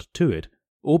reconciled to it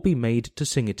or be made to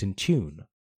sing it in tune.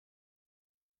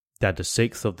 That the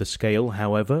sixth of the scale,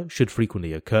 however, should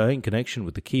frequently occur in connection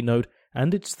with the keynote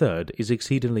and its third is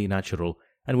exceedingly natural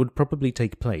and would probably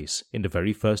take place in the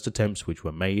very first attempts which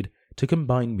were made to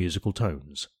combine musical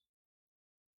tones.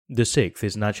 The sixth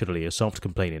is naturally a soft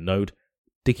complaining note,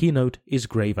 the keynote is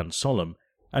grave and solemn,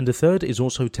 and the third is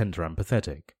also tender and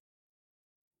pathetic.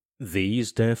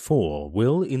 These, therefore,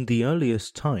 will in the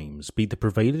earliest times be the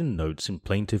prevailing notes in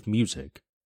plaintive music,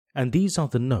 and these are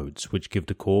the notes which give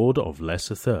the chord of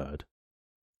lesser third.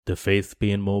 The fifth,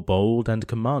 being more bold and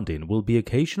commanding, will be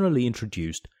occasionally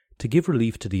introduced to give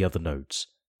relief to the other notes,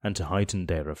 and to heighten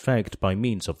their effect by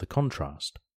means of the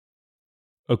contrast.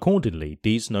 Accordingly,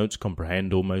 these notes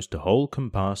comprehend almost the whole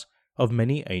compass of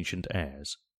many ancient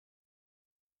airs.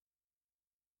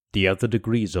 The other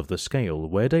degrees of the scale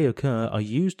where they occur are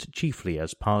used chiefly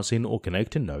as passing or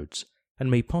connecting notes,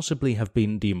 and may possibly have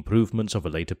been the improvements of a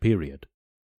later period.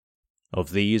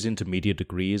 Of these intermediate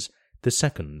degrees, the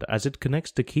second, as it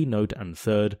connects the keynote and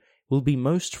third, will be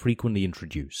most frequently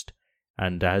introduced,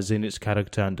 and as in its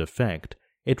character and effect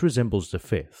it resembles the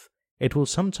fifth, it will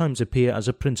sometimes appear as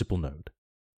a principal note.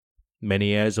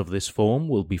 Many airs of this form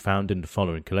will be found in the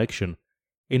following collection,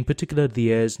 in particular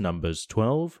the airs numbers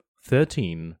 12,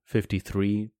 13,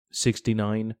 53,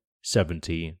 69,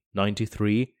 70,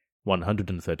 93,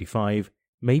 135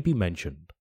 may be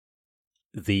mentioned.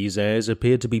 These airs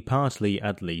appear to be partly,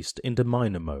 at least, in the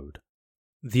minor mode.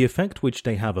 The effect which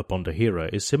they have upon the hearer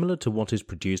is similar to what is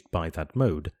produced by that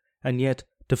mode, and yet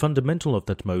the fundamental of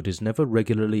that mode is never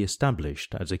regularly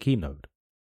established as a keynote.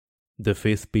 The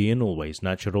fifth, being always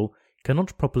natural,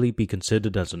 cannot properly be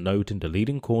considered as a note in the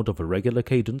leading chord of a regular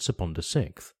cadence upon the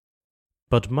sixth,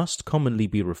 but must commonly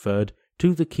be referred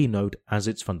to the keynote as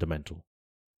its fundamental.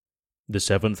 The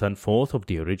seventh and fourth of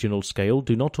the original scale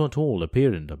do not at all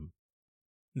appear in them.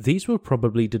 These were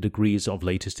probably the degrees of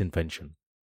latest invention.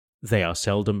 They are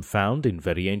seldom found in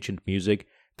very ancient music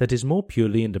that is more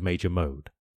purely in the major mode.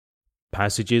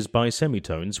 Passages by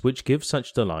semitones which give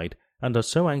such delight and are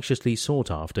so anxiously sought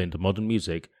after in the modern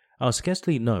music are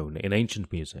scarcely known in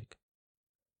ancient music.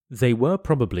 They were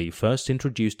probably first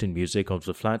introduced in music of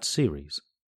the flat series.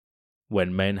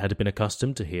 When men had been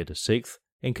accustomed to hear the sixth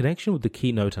in connection with the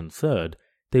keynote and third,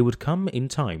 they would come in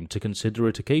time to consider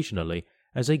it occasionally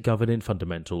as a governing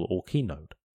fundamental or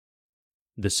keynote.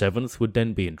 The seventh would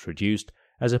then be introduced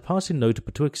as a passing note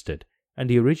betwixt it and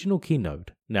the original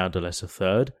keynote, now the lesser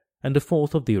third, and the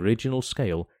fourth of the original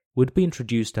scale would be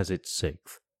introduced as its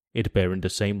sixth, it bearing the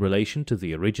same relation to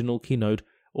the original keynote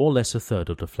or lesser third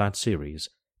of the flat series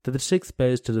that the sixth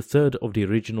bears to the third of the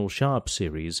original sharp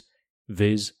series,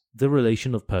 viz., the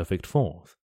relation of perfect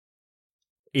fourth.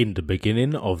 In the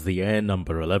beginning of the air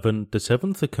number 11, the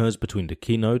seventh occurs between the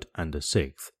keynote and the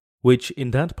sixth, which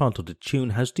in that part of the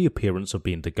tune has the appearance of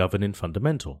being the governing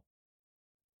fundamental.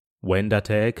 When that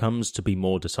air comes to be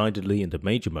more decidedly in the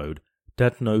major mode,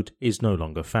 that note is no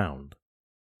longer found.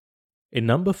 In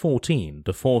number 14,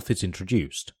 the fourth is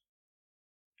introduced.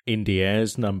 In the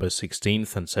airs number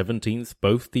 16th and 17th,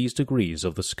 both these degrees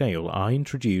of the scale are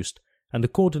introduced, and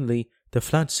accordingly the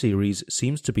flat series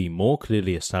seems to be more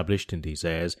clearly established in these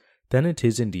airs than it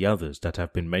is in the others that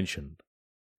have been mentioned.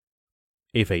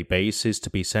 If a bass is to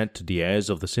be set to the airs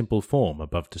of the simple form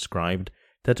above described,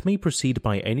 that may proceed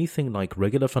by anything like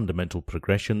regular fundamental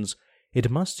progressions, it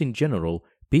must in general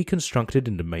be constructed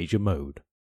in the major mode.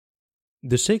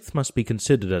 The sixth must be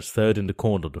considered as third in the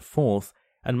chord of the fourth,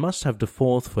 and must have the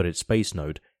fourth for its bass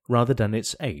note rather than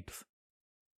its eighth.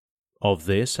 Of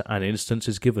this, an instance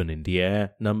is given in the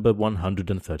air number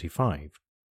 135.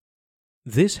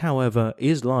 This, however,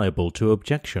 is liable to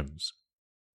objections.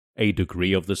 A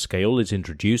degree of the scale is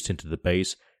introduced into the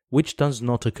bass which does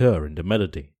not occur in the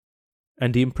melody,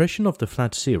 and the impression of the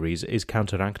flat series is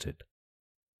counteracted.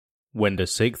 When the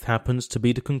sixth happens to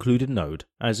be the concluded note,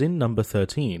 as in number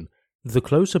 13, the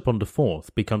close upon the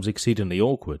fourth becomes exceedingly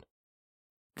awkward.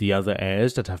 The other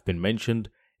airs that have been mentioned,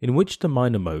 in which the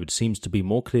minor mode seems to be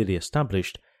more clearly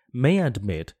established, may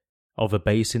admit of a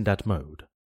bass in that mode.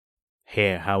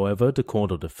 Here, however, the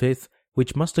chord of the fifth,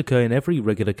 which must occur in every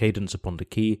regular cadence upon the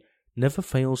key, never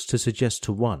fails to suggest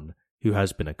to one who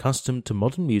has been accustomed to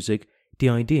modern music the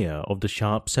idea of the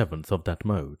sharp seventh of that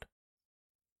mode.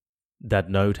 That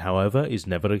note, however, is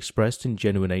never expressed in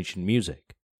genuine ancient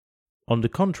music. On the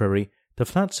contrary, the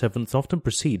flat seventh often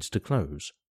precedes the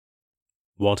close.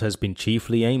 What has been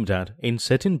chiefly aimed at in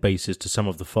setting bases to some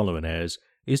of the following airs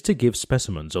is to give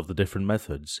specimens of the different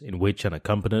methods in which an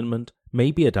accompaniment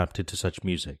may be adapted to such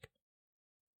music.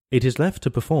 It is left to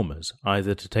performers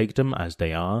either to take them as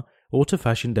they are or to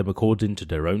fashion them according to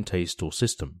their own taste or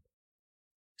system.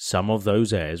 Some of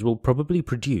those airs will probably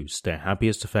produce their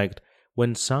happiest effect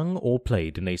when sung or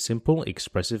played in a simple,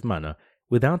 expressive manner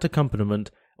without accompaniment,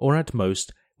 or at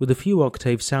most with a few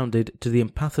octaves sounded to the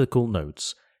empathical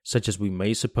notes, such as we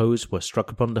may suppose were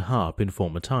struck upon the harp in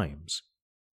former times.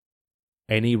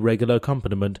 Any regular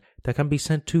accompaniment that can be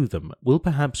sent to them will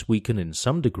perhaps weaken in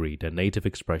some degree their native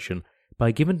expression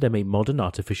by giving them a modern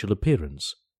artificial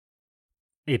appearance.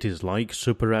 It is like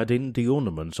superadding the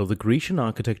ornaments of the Grecian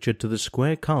architecture to the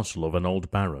square castle of an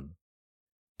old baron.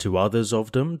 To others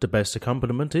of them, the best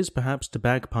accompaniment is perhaps the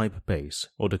bagpipe bass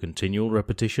or the continual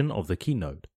repetition of the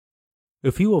keynote.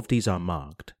 A few of these are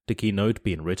marked, the keynote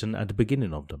being written at the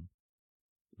beginning of them.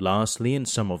 Lastly, in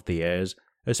some of the airs,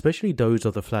 especially those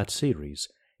of the flat series,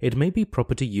 it may be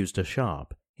proper to use the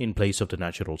sharp, in place of the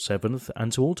natural seventh,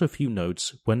 and to alter few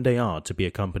notes when they are to be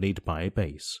accompanied by a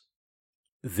bass.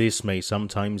 This may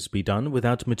sometimes be done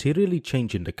without materially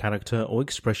changing the character or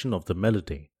expression of the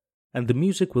melody, and the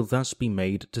music will thus be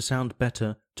made to sound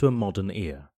better to a modern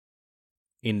ear.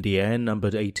 In the air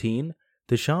numbered 18,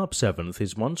 the sharp seventh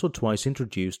is once or twice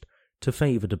introduced to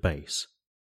favour the bass.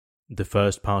 The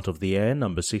first part of the air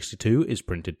number 62 is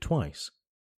printed twice.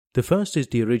 The first is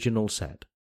the original set.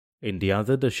 In the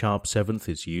other, the sharp seventh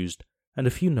is used, and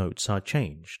a few notes are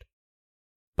changed.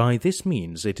 By this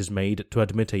means it is made to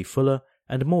admit a fuller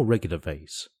and more regular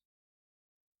bass.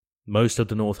 Most of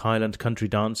the North Highland country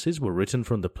dances were written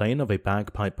from the playing of a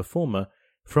bagpipe performer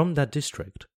from that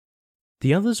district.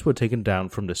 The others were taken down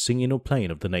from the singing or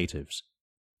playing of the natives.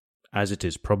 As it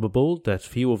is probable that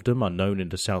few of them are known in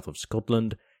the south of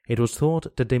Scotland, it was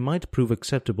thought that they might prove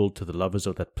acceptable to the lovers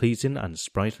of that pleasing and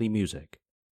sprightly music.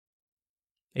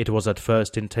 It was at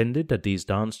first intended that these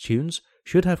dance tunes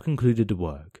should have concluded the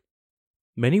work.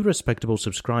 Many respectable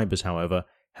subscribers, however,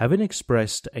 having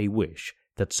expressed a wish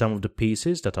that some of the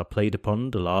pieces that are played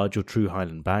upon the large or true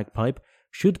Highland bagpipe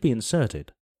should be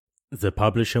inserted, the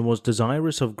publisher was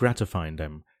desirous of gratifying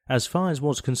them as far as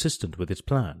was consistent with its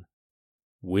plan.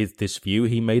 With this view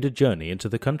he made a journey into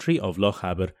the country of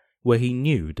Lochaber, where he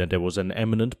knew that there was an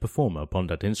eminent performer upon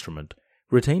that instrument,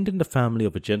 retained in the family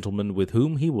of a gentleman with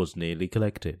whom he was nearly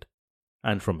collected,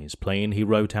 and from his playing he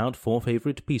wrote out 4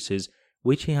 favourite pieces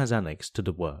which he has annexed to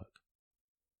the work.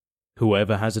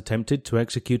 Whoever has attempted to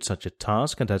execute such a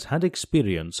task and has had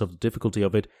experience of the difficulty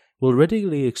of it will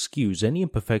readily excuse any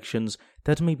imperfections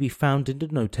that may be found in the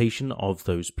notation of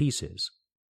those pieces.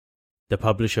 The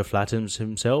publisher flatters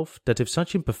himself that if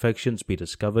such imperfections be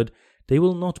discovered, they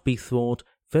will not be thought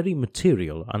very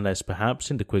material unless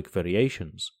perhaps in the quick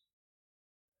variations.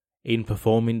 In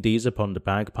performing these upon the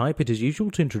bagpipe, it is usual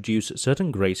to introduce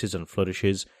certain graces and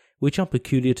flourishes which are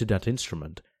peculiar to that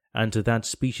instrument and to that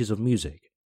species of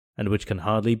music, and which can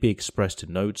hardly be expressed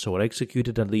in notes or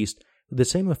executed at least with the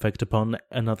same effect upon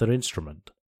another instrument.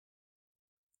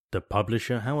 The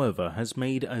publisher, however, has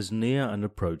made as near an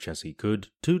approach as he could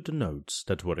to the notes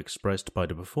that were expressed by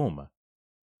the performer.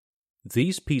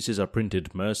 These pieces are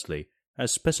printed mercifully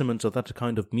as specimens of that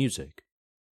kind of music.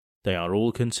 They are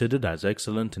all considered as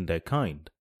excellent in their kind,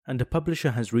 and the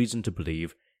publisher has reason to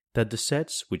believe that the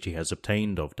sets which he has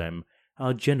obtained of them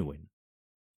are genuine.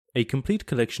 A complete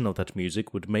collection of that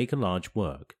music would make a large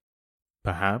work.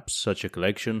 Perhaps such a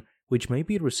collection, which may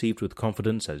be received with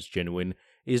confidence as genuine,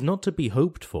 is not to be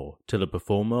hoped for till a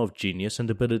performer of genius and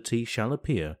ability shall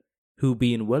appear, who,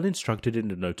 being well instructed in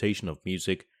the notation of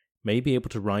music, may be able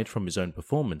to write from his own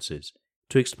performances,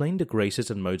 to explain the graces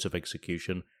and modes of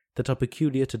execution that are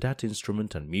peculiar to that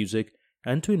instrument and music,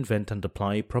 and to invent and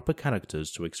apply proper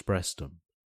characters to express them.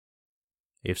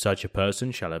 If such a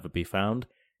person shall ever be found,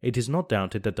 it is not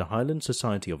doubted that the Highland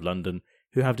Society of London,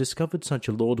 who have discovered such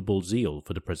a laudable zeal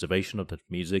for the preservation of that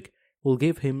music, will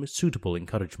give him suitable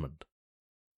encouragement.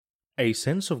 A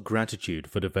sense of gratitude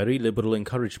for the very liberal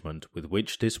encouragement with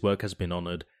which this work has been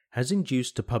honoured has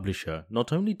induced the publisher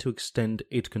not only to extend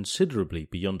it considerably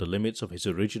beyond the limits of his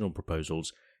original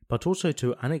proposals, but also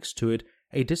to annex to it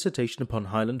a dissertation upon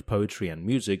Highland poetry and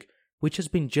music, which has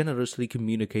been generously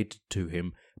communicated to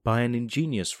him by an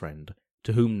ingenious friend,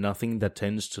 to whom nothing that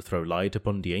tends to throw light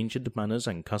upon the ancient manners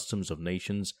and customs of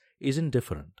nations is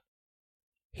indifferent.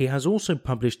 He has also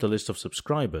published a list of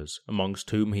subscribers, amongst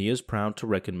whom he is proud to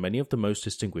reckon many of the most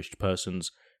distinguished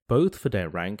persons, both for their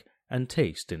rank and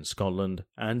taste in Scotland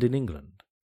and in England.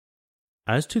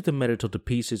 As to the merit of the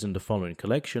pieces in the following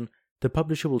collection, the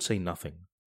publisher will say nothing.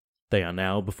 They are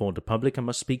now before the public and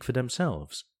must speak for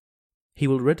themselves. He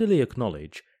will readily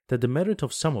acknowledge that the merit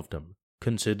of some of them,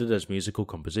 considered as musical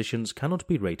compositions, cannot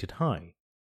be rated high.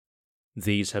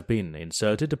 These have been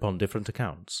inserted upon different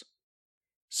accounts.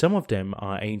 Some of them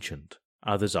are ancient,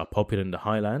 others are popular in the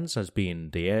Highlands as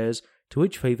being the airs to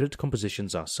which favourite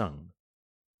compositions are sung.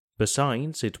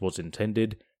 Besides, it was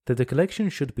intended that the collection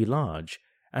should be large,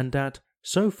 and that,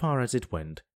 so far as it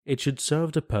went, it should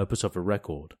serve the purpose of a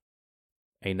record.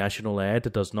 A national air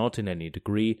that does not in any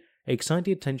degree excite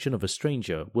the attention of a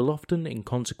stranger will often, in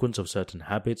consequence of certain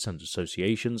habits and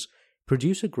associations,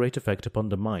 produce a great effect upon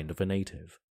the mind of a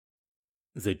native.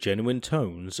 The genuine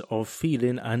tones of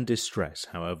feeling and distress,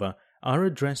 however, are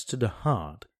addressed to the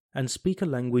heart and speak a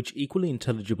language equally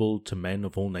intelligible to men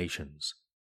of all nations.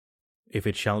 If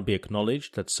it shall be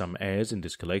acknowledged that some airs in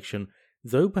this collection,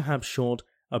 though perhaps short,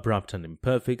 abrupt, and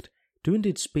imperfect, do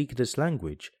indeed speak this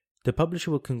language, the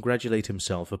publisher will congratulate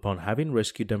himself upon having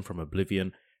rescued them from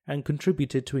oblivion and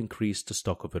contributed to increase the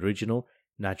stock of original,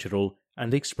 natural,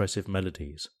 and expressive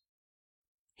melodies.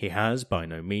 He has by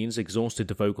no means exhausted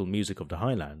the vocal music of the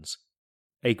Highlands.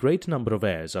 A great number of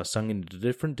airs are sung in the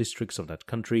different districts of that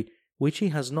country which he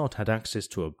has not had access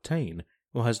to obtain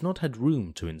or has not had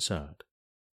room to insert.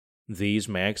 These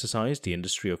may exercise the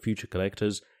industry of future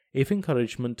collectors if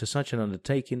encouragement to such an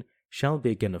undertaking shall be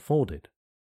again afforded.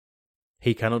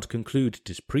 He cannot conclude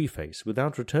this preface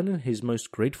without returning his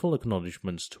most grateful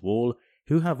acknowledgments to all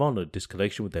who have honoured this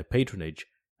collection with their patronage,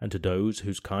 and to those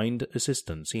whose kind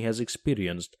assistance he has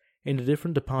experienced in the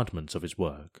different departments of his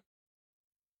work.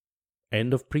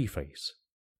 End of preface.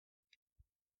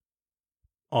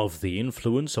 Of the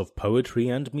influence of poetry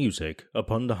and music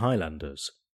upon the Highlanders.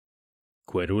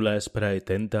 Querulas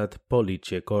praetentat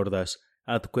pollice cordas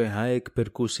atque haec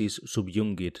percussis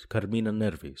subjungit carmina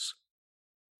nervis.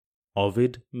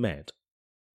 Ovid, Med.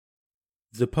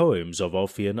 The poems of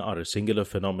Ossian are a singular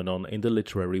phenomenon in the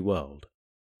literary world.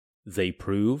 They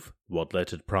prove, what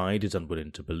lettered pride is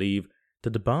unwilling to believe,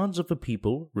 that the bards of a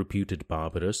people, reputed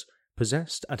barbarous,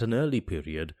 possessed at an early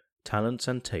period talents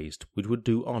and taste which would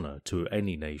do honour to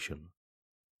any nation.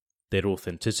 Their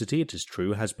authenticity, it is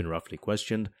true, has been roughly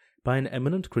questioned by an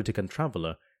eminent critic and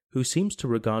traveller who seems to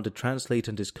regard the translator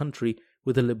and his country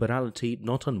with a liberality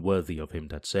not unworthy of him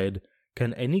that said,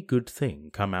 "Can any good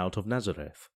thing come out of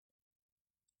Nazareth?"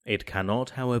 It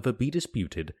cannot, however, be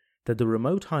disputed that the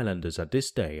remote Highlanders at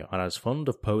this day are as fond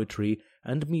of poetry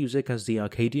and music as the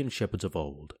Arcadian shepherds of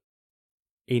old.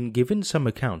 In giving some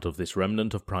account of this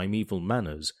remnant of primeval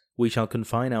manners, we shall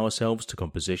confine ourselves to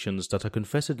compositions that are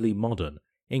confessedly modern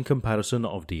in comparison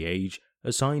of the age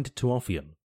assigned to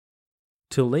Ossian.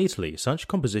 Till lately, such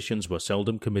compositions were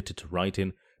seldom committed to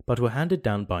writing, but were handed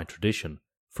down by tradition,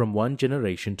 from one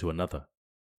generation to another.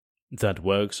 That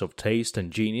works of taste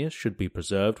and genius should be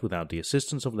preserved without the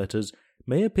assistance of letters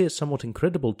may appear somewhat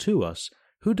incredible to us,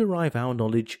 who derive our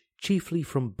knowledge chiefly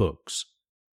from books.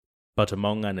 But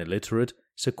among an illiterate,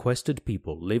 sequestered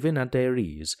people living at their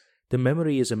ease, the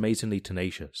memory is amazingly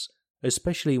tenacious,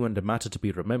 especially when the matter to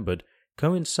be remembered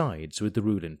coincides with the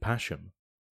ruling passion.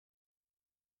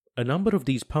 A number of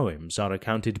these poems are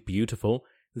accounted beautiful,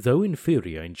 though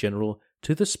inferior in general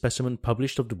to the specimen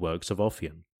published of the works of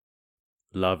Ossian.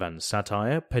 Love and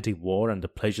satire, petty war, and the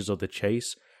pleasures of the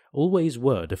chase always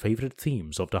were the favourite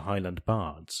themes of the Highland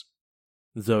bards.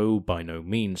 Though by no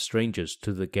means strangers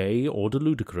to the gay or the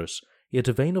ludicrous, yet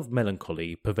a vein of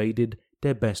melancholy pervaded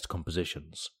their best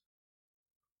compositions.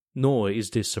 Nor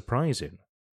is this surprising.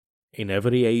 In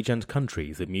every age and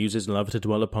country the muses love to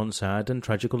dwell upon sad and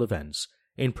tragical events,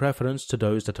 in preference to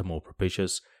those that are more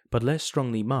propitious, but less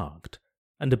strongly marked,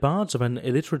 and the bards of an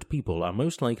illiterate people are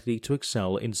most likely to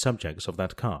excel in subjects of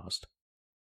that cast.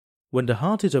 When the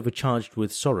heart is overcharged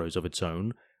with sorrows of its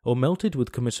own, or melted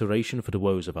with commiseration for the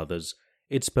woes of others,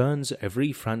 it spurns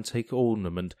every frantic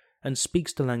ornament and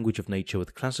speaks the language of nature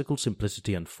with classical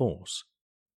simplicity and force.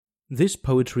 This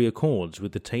poetry accords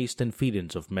with the taste and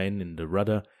feelings of men in the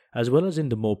rudder as well as in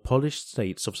the more polished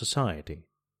states of society.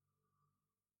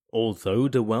 Although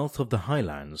the wealth of the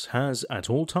Highlands has at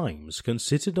all times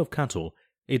consisted of cattle,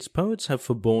 its poets have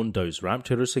forborne those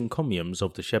rapturous encomiums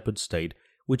of the shepherd state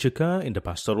which occur in the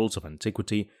pastorals of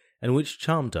antiquity and which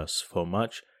charmed us for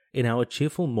much in our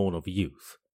cheerful morn of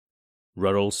youth.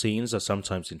 Rural scenes are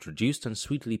sometimes introduced and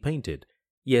sweetly painted,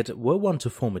 yet were one to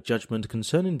form a judgment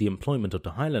concerning the employment of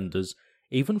the Highlanders,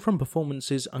 even from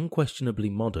performances unquestionably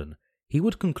modern, he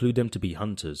would conclude them to be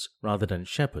hunters rather than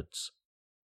shepherds.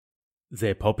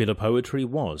 Their popular poetry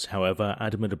was, however,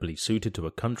 admirably suited to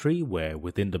a country where,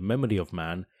 within the memory of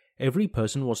man, every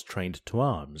person was trained to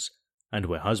arms, and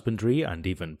where husbandry and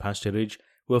even pasturage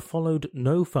were followed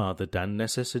no farther than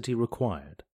necessity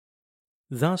required.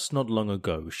 Thus, not long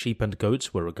ago, sheep and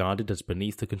goats were regarded as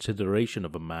beneath the consideration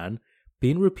of a man,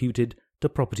 being reputed the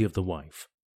property of the wife.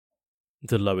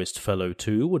 The lowest fellow,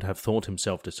 too, would have thought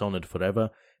himself dishonoured forever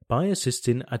by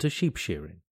assisting at a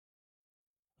sheep-shearing.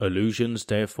 Allusions,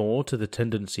 therefore, to the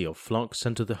tendency of flocks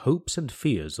and to the hopes and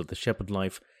fears of the shepherd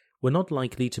life were not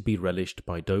likely to be relished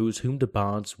by those whom the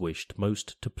bards wished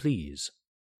most to please.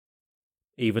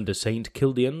 Even the St.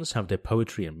 Kildians have their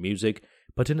poetry and music,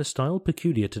 but in a style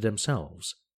peculiar to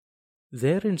themselves.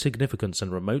 Their insignificance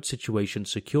and remote situation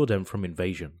secure them from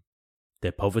invasion,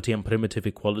 their poverty and primitive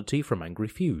equality from angry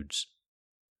feuds.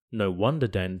 No wonder,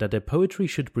 then, that their poetry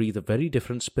should breathe a very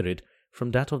different spirit from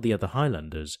that of the other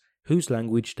Highlanders, whose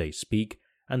language they speak,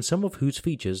 and some of whose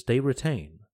features they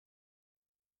retain.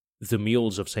 The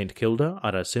mules of St. Kilda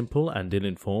are as simple and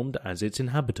ill-informed as its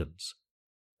inhabitants.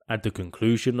 At the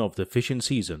conclusion of the fishing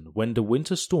season, when the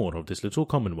winter store of this little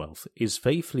commonwealth is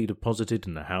faithfully deposited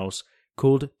in a house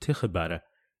called Tichebara,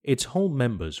 its whole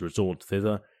members resort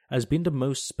thither as being the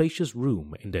most spacious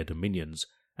room in their dominions,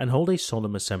 and hold a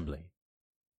solemn assembly.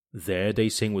 There they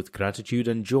sing with gratitude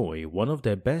and joy one of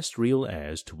their best real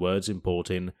airs to words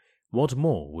importing, "What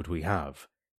more would we have?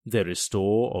 There is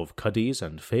store of cuddies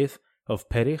and faith, of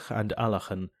perich and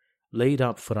alachan, laid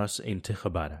up for us in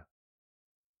Tichabara."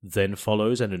 Then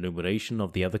follows an enumeration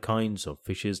of the other kinds of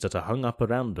fishes that are hung up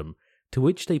around them, to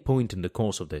which they point in the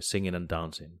course of their singing and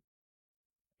dancing.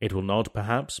 It will not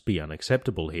perhaps be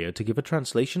unacceptable here to give a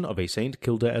translation of a St.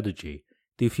 Kilda elegy,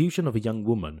 the effusion of a young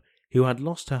woman who had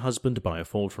lost her husband by a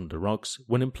fall from the rocks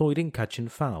when employed in catching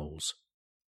fowls.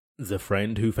 The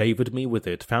friend who favoured me with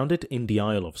it found it in the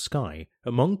Isle of Skye,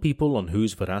 among people on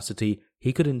whose veracity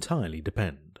he could entirely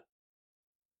depend.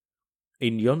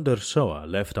 In yonder soa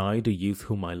left I the youth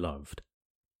whom I loved,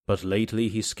 but lately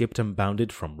he skipped and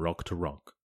bounded from rock to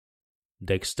rock.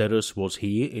 Dexterous was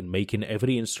he in making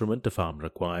every instrument the farm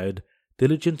required,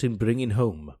 diligent in bringing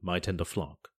home my tender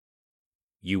flock.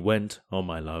 You went, O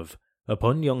my love,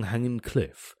 upon yon hanging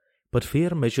cliff, but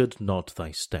fear measured not thy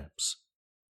steps.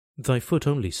 Thy foot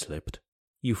only slipped,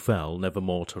 you fell never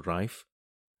more to rife.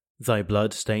 Thy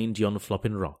blood stained yon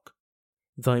flopping rock,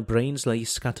 thy brains lay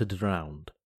scattered round,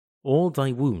 all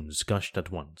thy wounds gushed at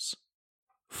once.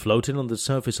 Floating on the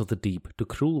surface of the deep, the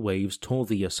cruel waves tore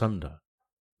thee asunder.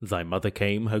 Thy mother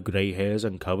came, her grey hairs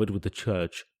uncovered with the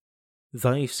church.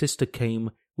 Thy sister came,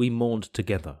 we mourned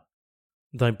together.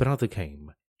 Thy brother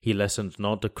came, he lessened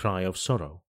not the cry of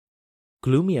sorrow.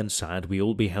 Gloomy and sad we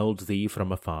all beheld thee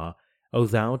from afar, O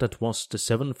thou that wast the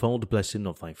sevenfold blessing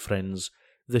of thy friends,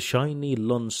 the shiny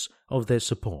lunce of their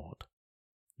support.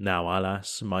 Now,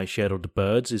 alas, my share of the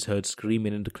birds is heard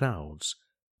screaming in the clouds.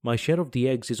 My share of the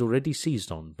eggs is already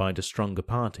seized on by the stronger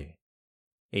party.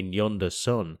 In yonder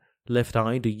sun left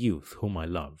I the youth whom I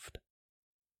loved.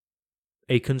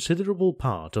 A considerable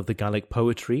part of the Gallic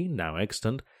poetry now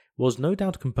extant was no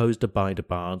doubt composed by the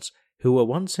bards who were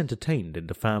once entertained in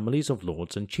the families of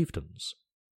lords and chieftains.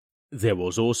 There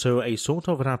was also a sort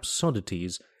of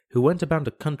rhapsodites who went about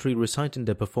the country reciting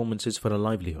their performances for a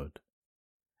livelihood,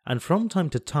 and from time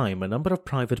to time a number of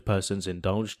private persons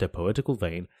indulged their poetical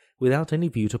vein without any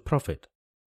view to profit.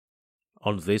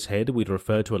 On this head we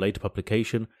refer to a late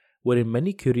publication wherein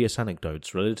many curious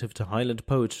anecdotes relative to Highland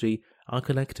poetry are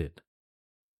collected.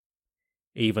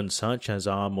 Even such as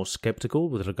are more sceptical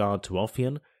with regard to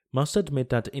Ossian must admit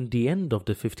that in the end of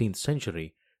the 15th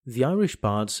century the Irish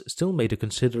bards still made a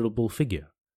considerable figure,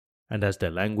 and as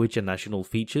their language and national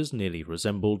features nearly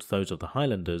resembled those of the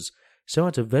Highlanders, so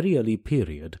at a very early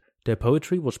period their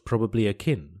poetry was probably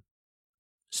akin.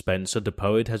 Spenser the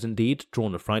poet has indeed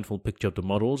drawn a frightful picture of the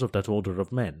morals of that order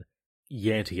of men,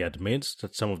 yet he admits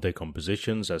that some of their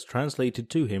compositions, as translated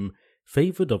to him,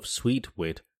 favoured of sweet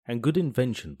wit and good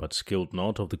invention, but skilled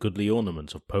not of the goodly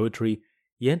ornaments of poetry,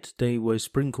 yet they were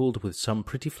sprinkled with some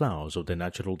pretty flowers of their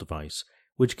natural device,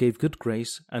 which gave good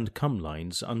grace and come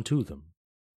lines unto them.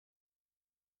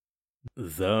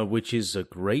 The which is a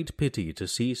great pity to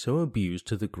see so abused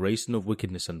to the gracing of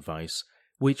wickedness and vice,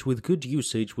 which with good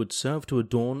usage would serve to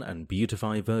adorn and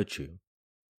beautify virtue.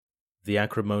 The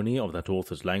acrimony of that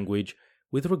author's language,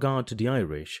 with regard to the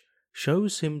Irish,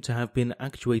 shows him to have been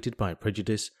actuated by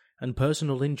prejudice and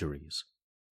personal injuries.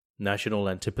 National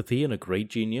antipathy in a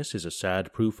great genius is a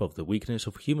sad proof of the weakness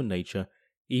of human nature,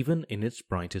 even in its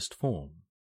brightest form.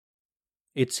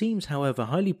 It seems, however,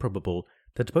 highly probable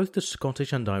that both the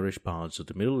Scottish and Irish bards of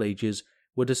the Middle Ages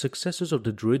were the successors of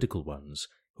the Druidical ones,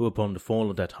 who upon the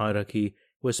fall of that hierarchy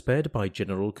were spared by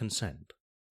general consent.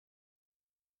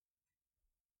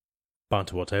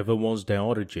 But whatever was their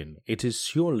origin, it is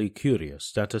surely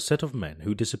curious that a set of men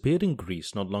who disappeared in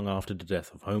Greece not long after the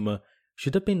death of Homer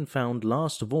should have been found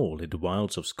last of all in the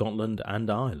wilds of Scotland and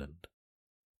Ireland.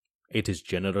 It is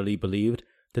generally believed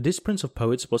that this prince of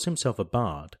poets was himself a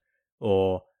bard,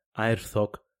 or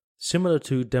airthok, similar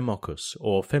to Democus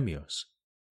or Phemius.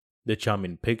 The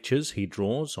charming pictures he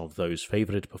draws of those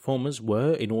favourite performers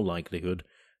were, in all likelihood,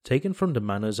 taken from the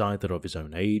manners either of his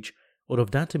own age or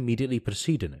of that immediately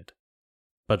preceding it.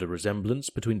 But the resemblance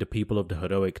between the people of the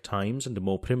heroic times and the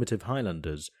more primitive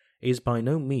Highlanders is by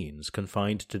no means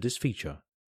confined to this feature.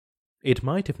 It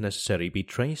might, if necessary, be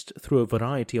traced through a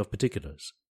variety of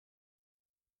particulars.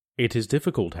 It is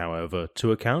difficult, however,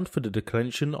 to account for the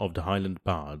declension of the Highland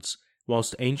bards,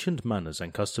 whilst ancient manners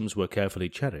and customs were carefully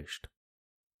cherished.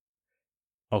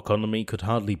 Economy could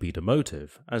hardly be the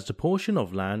motive, as the portion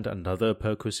of land and other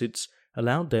perquisites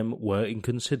allowed them were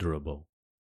inconsiderable.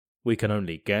 We can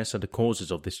only guess at the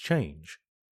causes of this change.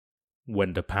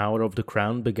 When the power of the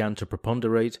crown began to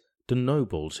preponderate, the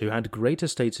nobles who had great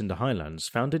estates in the highlands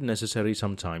found it necessary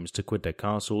sometimes to quit their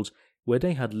castles, where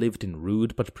they had lived in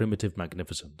rude but primitive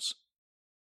magnificence.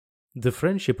 The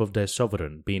friendship of their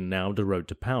sovereign being now the road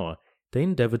to power, they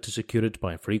endeavoured to secure it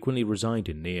by frequently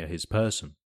residing near his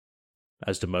person.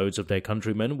 As the modes of their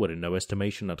countrymen were in no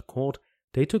estimation at court,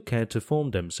 they took care to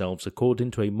form themselves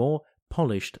according to a more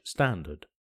polished standard.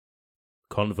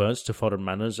 Converts to foreign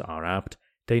manners are apt,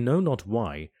 they know not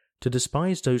why, to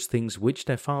despise those things which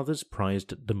their fathers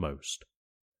prized the most.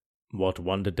 What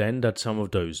wonder then that some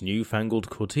of those new-fangled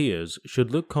courtiers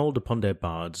should look cold upon their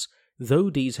bards, though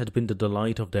these had been the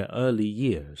delight of their early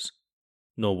years?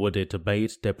 Nor would it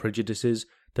abate their prejudices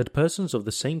that persons of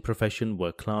the same profession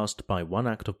were classed by one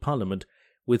Act of Parliament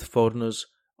with foreigners,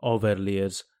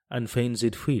 overliers, and fanes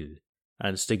et fil,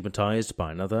 and stigmatized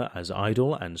by another as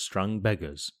idle and strung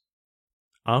beggars.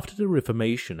 After the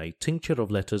Reformation, a tincture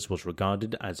of letters was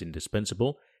regarded as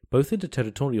indispensable, both in the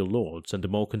territorial lords and the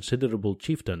more considerable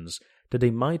chieftains, that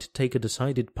they might take a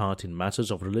decided part in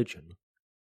matters of religion.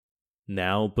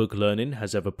 Now book learning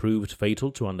has ever proved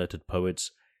fatal to unlettered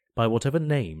poets, by whatever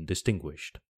name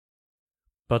distinguished.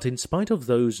 But in spite of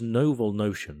those novel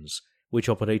notions, which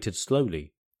operated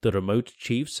slowly, the remote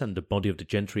chiefs and the body of the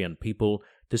gentry and people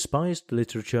despised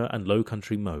literature and low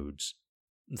country modes.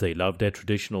 They loved their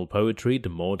traditional poetry the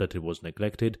more that it was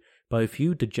neglected by a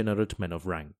few degenerate men of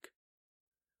rank.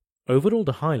 Over all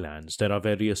the highlands there are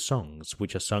various songs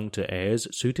which are sung to airs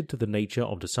suited to the nature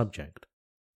of the subject.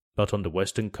 But on the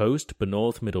western coast,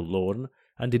 benorth Middle Lorne,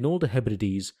 and in all the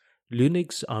Hebrides,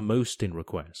 lunaghs are most in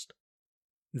request.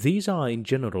 These are in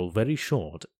general very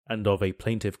short and of a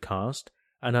plaintive cast,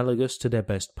 analogous to their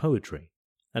best poetry,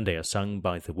 and they are sung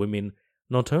by the women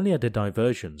not only at their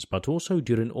diversions but also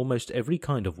during almost every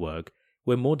kind of work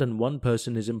where more than one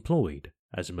person is employed,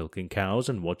 as milking cows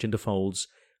and watching the folds,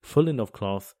 fulling of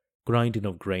cloth, grinding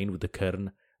of grain with the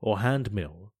quern, or hand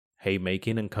mill,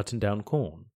 haymaking and cutting down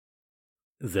corn.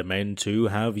 The men too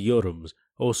have yorums,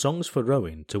 or songs for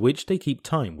rowing, to which they keep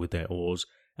time with their oars,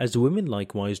 as the women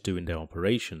likewise do in their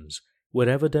operations,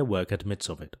 wherever their work admits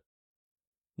of it.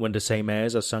 When the same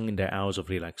airs are sung in their hours of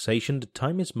relaxation, the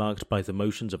time is marked by the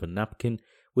motions of a napkin,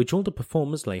 which all the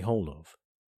performers lay hold of.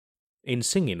 In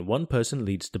singing, one person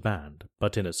leads the band,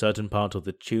 but in a certain part of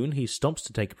the tune he stops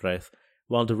to take breath,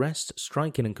 while the rest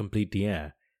strike in and complete the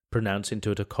air, pronounce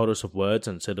into it a chorus of words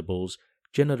and syllables,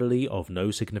 generally of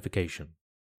no signification.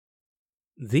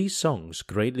 These songs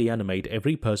greatly animate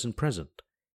every person present,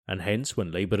 and hence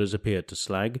when labourers appear to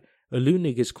slag, a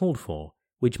lunag is called for,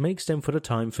 which makes them for a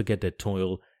time forget their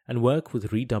toil and work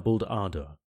with redoubled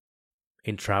ardour.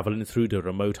 In travelling through the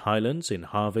remote highlands in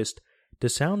harvest, the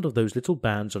sound of those little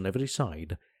bands on every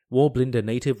side, warbling their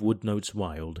native wood notes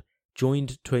wild,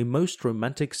 joined to a most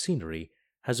romantic scenery,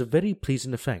 has a very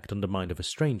pleasing effect on the mind of a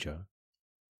stranger.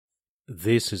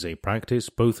 This is a practice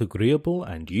both agreeable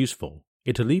and useful.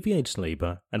 It alleviates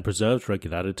labour and preserves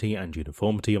regularity and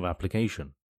uniformity of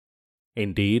application.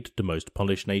 Indeed, the most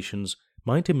polished nations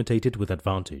might imitate it with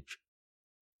advantage.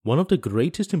 One of the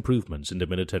greatest improvements in the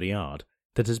military art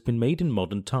that has been made in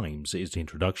modern times is the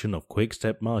introduction of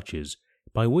quick-step marches,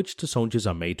 by which the soldiers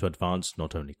are made to advance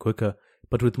not only quicker,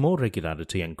 but with more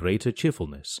regularity and greater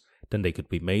cheerfulness than they could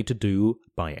be made to do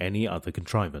by any other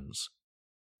contrivance.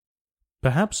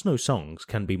 Perhaps no songs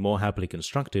can be more happily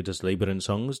constructed as labouring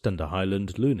songs than the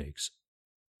Highland lunaghs.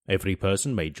 Every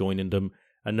person may join in them,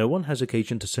 and no one has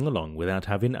occasion to sing along without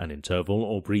having an interval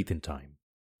or breathing time.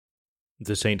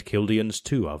 The St. Kildians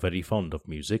too are very fond of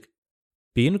music.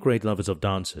 Being great lovers of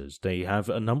dances, they have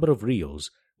a number of reels,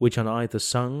 which are either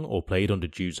sung or played on the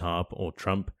Jew's harp or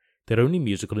trump, their only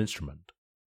musical instrument.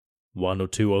 One or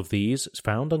two of these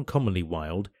found uncommonly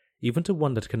wild, even to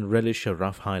one that can relish a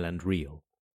rough Highland reel.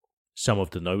 Some of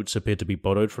the notes appear to be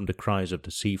borrowed from the cries of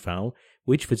the seafowl,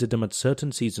 which visit them at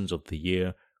certain seasons of the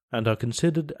year, and are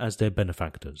considered as their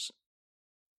benefactors.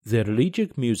 Their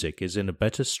elegiac music is in a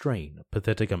better strain,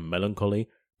 pathetic and melancholy,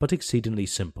 but exceedingly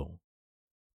simple.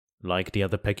 Like the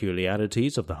other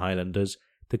peculiarities of the Highlanders,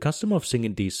 the custom of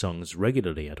singing these songs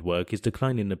regularly at work is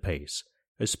declining apace,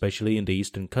 especially in the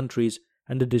eastern countries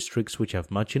and the districts which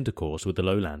have much intercourse with the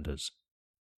lowlanders.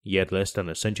 Yet less than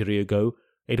a century ago,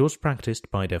 it was practised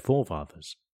by their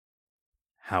forefathers.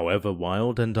 However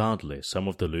wild and artless some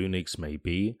of the lunaghs may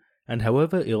be, and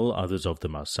however ill others of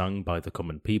them are sung by the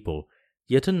common people,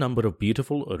 yet a number of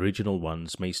beautiful original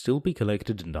ones may still be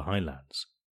collected in the Highlands.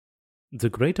 The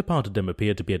greater part of them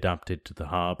appear to be adapted to the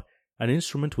harp, an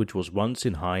instrument which was once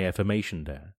in high affirmation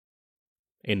there.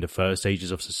 In the first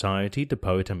ages of society, the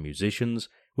poet and musicians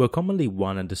were commonly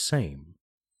one and the same.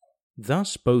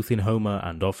 Thus, both in Homer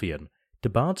and Ossian, the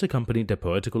bards accompanied their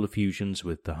poetical effusions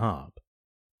with the harp.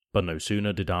 But no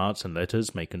sooner did arts and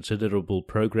letters make considerable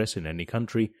progress in any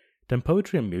country than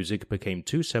poetry and music became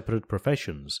two separate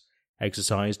professions,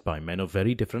 exercised by men of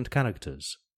very different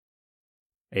characters.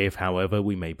 If, however,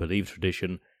 we may believe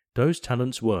tradition, those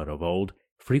talents were, of old,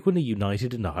 frequently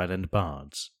united in the Highland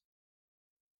bards.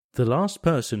 The last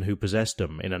person who possessed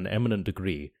them in an eminent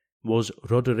degree was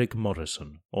Roderick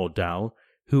Morrison, or Dal,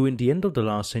 who in the end of the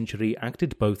last century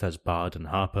acted both as bard and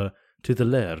harper to the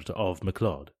Laird of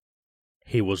Macleod.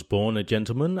 He was born a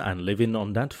gentleman and living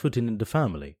on that footing in the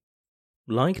family.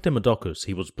 Like Demodocus,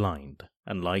 he was blind,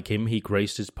 and like him he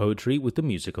graced his poetry with the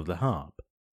music of the harp.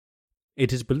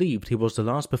 It is believed he was the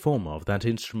last performer of that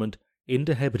instrument in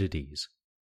the Hebrides.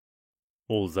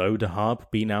 Although the harp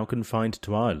be now confined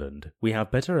to Ireland, we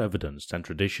have better evidence than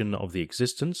tradition of the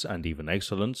existence and even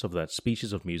excellence of that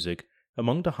species of music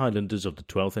among the Highlanders of the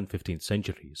 12th and 15th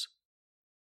centuries.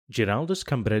 Giraldus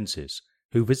Cambrensis,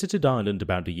 who visited Ireland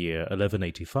about the year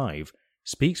 1185,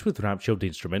 speaks with rapture of the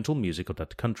instrumental music of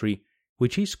that country,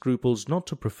 which he scruples not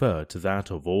to prefer to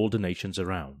that of all the nations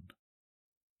around.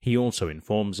 He also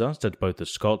informs us that both the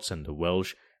Scots and the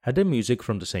Welsh had their music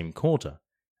from the same quarter,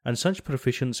 and such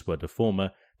proficients were the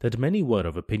former that many were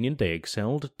of opinion they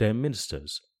excelled their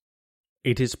ministers.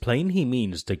 It is plain he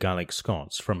means the Gaelic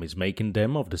Scots from his making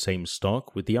them of the same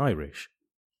stock with the Irish.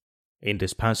 In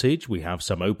this passage we have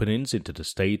some openings into the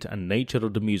state and nature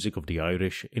of the music of the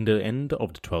Irish in the end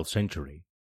of the 12th century.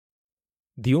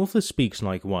 The author speaks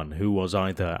like one who was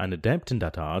either an adept in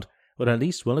that art or at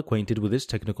least well acquainted with its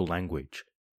technical language.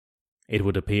 It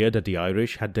would appear that the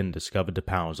Irish had then discovered the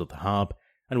powers of the harp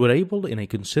and were able in a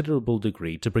considerable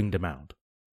degree to bring them out.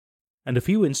 And a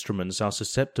few instruments are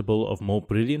susceptible of more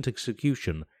brilliant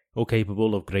execution or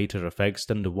capable of greater effects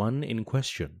than the one in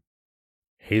question.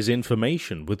 His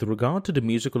information with regard to the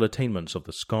musical attainments of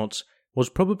the Scots was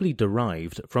probably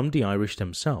derived from the Irish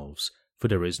themselves, for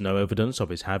there is no evidence of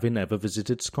his having ever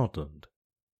visited Scotland.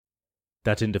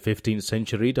 That in the 15th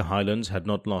century the Highlands had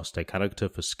not lost their character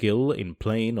for skill in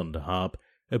playing on the harp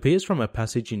appears from a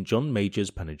passage in John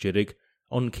Major's panegyric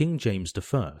on King James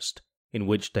I, in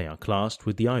which they are classed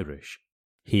with the Irish.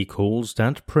 He calls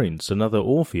that prince another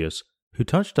Orpheus, who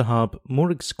touched the harp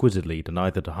more exquisitely than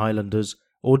either the Highlanders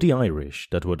or the Irish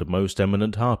that were the most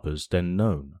eminent harpers then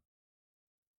known.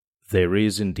 There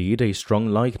is indeed a strong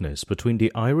likeness between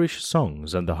the Irish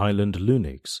songs and the Highland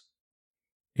lunix.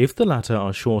 If the latter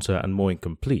are shorter and more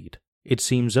incomplete, it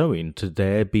seems owing to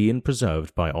their being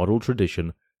preserved by oral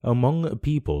tradition among a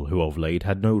people who of late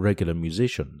had no regular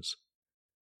musicians.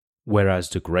 Whereas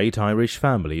the great Irish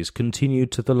families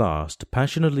continued to the last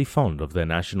passionately fond of their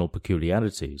national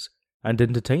peculiarities, and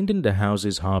entertained in their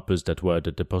houses harpers that were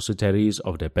the depositaries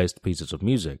of their best pieces of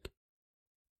music.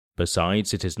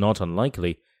 Besides, it is not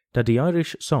unlikely that the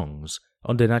Irish songs,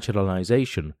 on their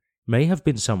naturalization, may have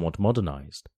been somewhat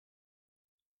modernized.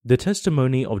 The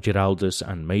testimony of Giraldus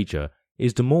and Major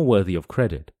is the more worthy of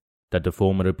credit, that the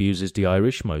former abuses the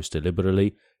Irish most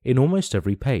deliberately in almost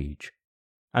every page,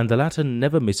 and the latter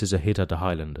never misses a hit at the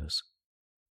Highlanders.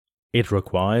 It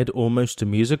required almost the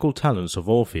musical talents of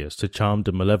Orpheus to charm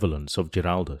the malevolence of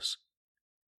Giraldus.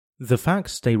 The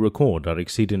facts they record are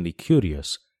exceedingly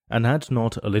curious, and add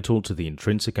not a little to the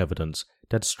intrinsic evidence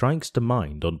that strikes the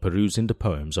mind on perusing the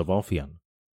poems of Ossian.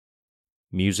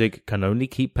 Music can only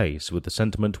keep pace with the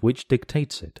sentiment which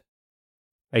dictates it.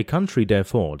 A country,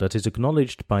 therefore, that is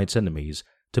acknowledged by its enemies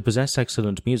to possess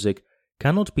excellent music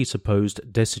cannot be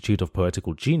supposed destitute of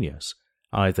poetical genius,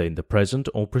 either in the present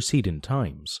or preceding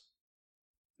times.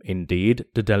 Indeed,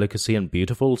 the delicacy and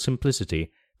beautiful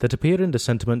simplicity that appear in the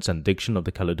sentiments and diction of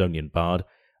the Caledonian bard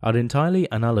are entirely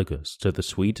analogous to the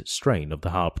sweet strain of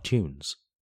the harp tunes.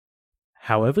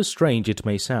 However strange it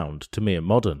may sound to mere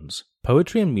moderns,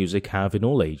 poetry and music have in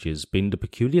all ages been the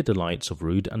peculiar delights of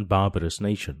rude and barbarous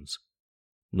nations,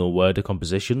 nor were the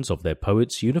compositions of their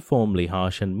poets uniformly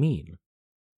harsh and mean.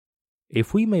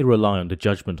 If we may rely on the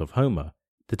judgment of Homer,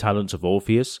 the talents of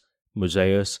Orpheus,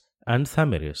 Musaeus, and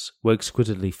Thamyris were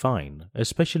exquisitely fine,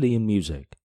 especially in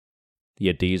music.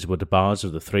 Yet these were the bards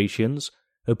of the Thracians,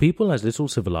 a people as little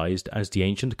civilized as the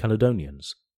ancient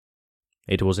Caledonians.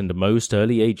 It was in the most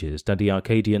early ages that the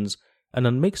Arcadians, an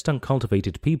unmixed and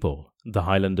cultivated people, the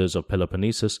Highlanders of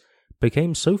Peloponnesus,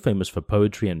 became so famous for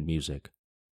poetry and music,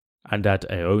 and that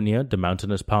Aeonia, the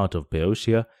mountainous part of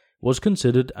Boeotia, was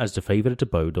considered as the favourite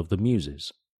abode of the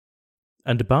Muses.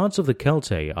 And the bards of the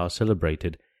Celtae are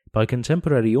celebrated by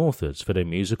contemporary authors for their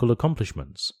musical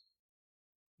accomplishments.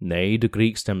 Nay, the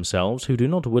Greeks themselves, who do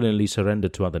not willingly surrender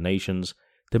to other nations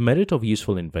the merit of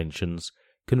useful inventions,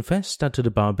 confess that to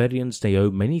the barbarians they owe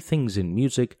many things in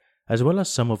music as well as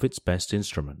some of its best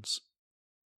instruments.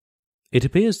 It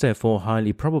appears therefore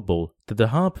highly probable that the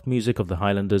harp music of the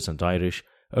Highlanders and Irish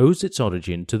owes its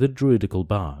origin to the Druidical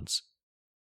bards.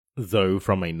 Though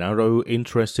from a narrow,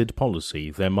 interested policy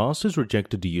their masters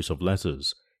rejected the use of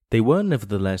letters, they were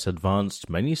nevertheless advanced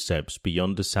many steps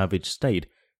beyond the savage state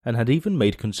and had even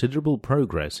made considerable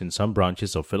progress in some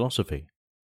branches of philosophy.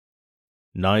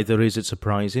 Neither is it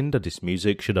surprising that this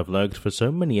music should have lurked for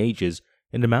so many ages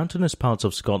in the mountainous parts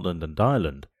of Scotland and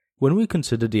Ireland, when we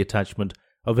consider the attachment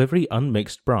of every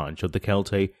unmixed branch of the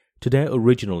Celtae to their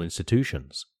original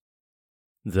institutions.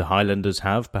 The Highlanders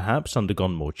have perhaps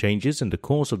undergone more changes in the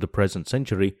course of the present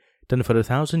century than for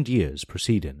 1,000 years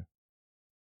preceding.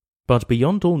 But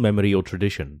beyond all memory or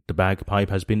tradition, the bagpipe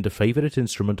has been the favourite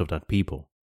instrument of that people.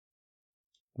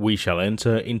 We shall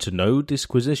enter into no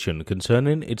disquisition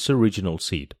concerning its original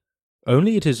seat,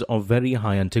 only it is of very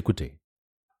high antiquity.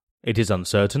 It is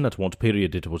uncertain at what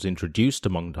period it was introduced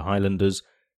among the Highlanders,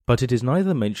 but it is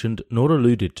neither mentioned nor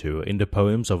alluded to in the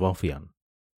poems of Ossian.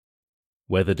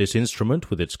 Whether this instrument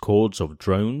with its chords of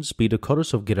drones be the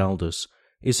chorus of Giraldus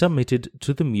is submitted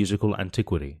to the musical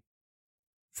antiquity.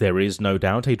 There is no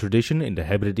doubt a tradition in the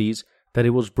Hebrides that it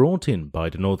was brought in by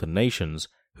the northern nations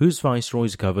whose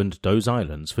viceroys governed those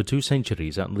islands for 2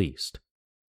 centuries at least.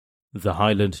 The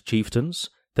Highland chieftains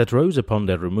that rose upon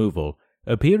their removal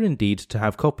appear indeed to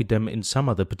have copied them in some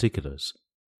other particulars.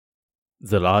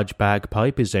 The large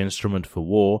bagpipe is the instrument for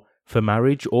war, for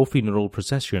marriage or funeral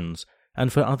processions,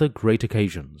 and for other great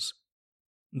occasions.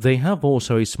 They have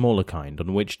also a smaller kind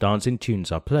on which dancing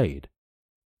tunes are played.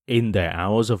 In their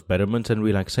hours of merriment and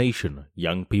relaxation,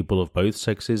 young people of both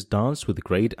sexes dance with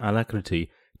great alacrity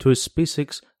to a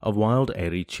species of wild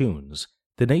airy tunes,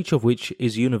 the nature of which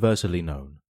is universally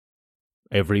known.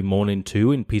 Every morning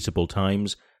too, in peaceable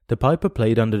times, the piper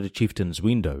played under the chieftain's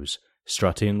windows,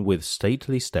 strutting with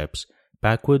stately steps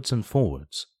backwards and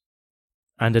forwards.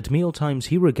 And at meal times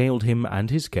he regaled him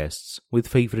and his guests with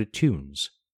favourite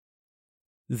tunes.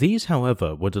 These,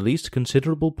 however, were the least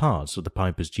considerable parts of the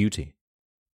piper's duty.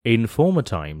 In former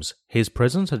times, his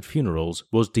presence at funerals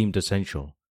was deemed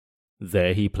essential.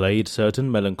 There he played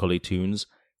certain melancholy tunes,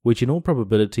 which in all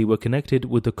probability were connected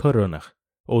with the coronach,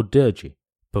 or dirge,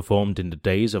 performed in the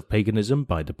days of paganism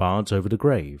by the bards over the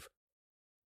grave.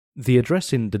 The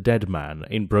addressing the dead man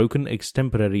in broken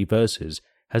extemporary verses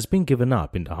has been given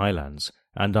up in the Highlands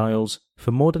and Isles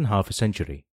for more than half a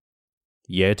century.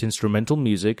 Yet instrumental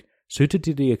music suited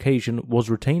to the occasion was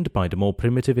retained by the more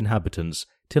primitive inhabitants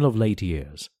till of late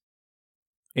years.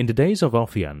 In the days of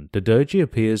Ossian, the dirge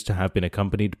appears to have been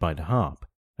accompanied by the harp,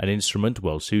 an instrument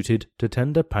well suited to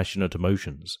tender passionate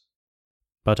emotions.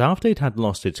 But after it had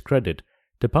lost its credit,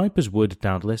 the pipers would,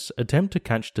 doubtless, attempt to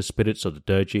catch the spirits of the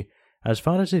dirge as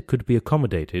far as it could be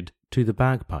accommodated to the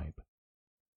bagpipe.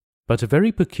 But a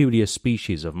very peculiar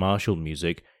species of martial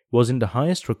music was in the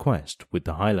highest request with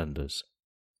the Highlanders.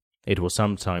 It was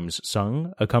sometimes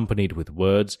sung, accompanied with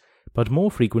words, but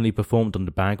more frequently performed on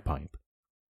the bagpipe.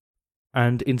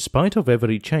 And in spite of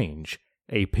every change,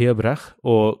 a pierbrach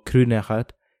or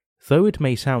crunechad, though it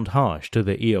may sound harsh to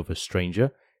the ear of a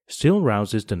stranger, still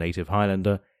rouses the native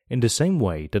Highlander in the same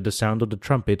way that the sound of the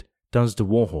trumpet does the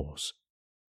war-horse.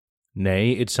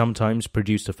 Nay, it sometimes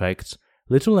produced effects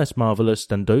little less marvellous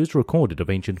than those recorded of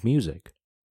ancient music.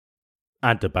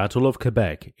 At the Battle of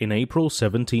Quebec in April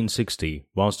 1760,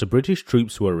 whilst the British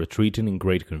troops were retreating in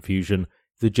great confusion,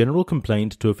 the general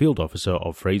complained to a field officer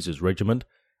of Fraser's regiment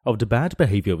of the bad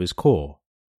behaviour of his corps.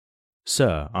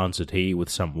 "Sir," answered he with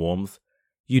some warmth,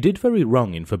 "you did very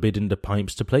wrong in forbidding the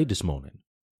pipes to play this morning.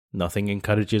 Nothing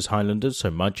encourages Highlanders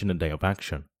so much in a day of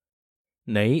action.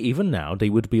 Nay, even now they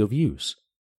would be of use."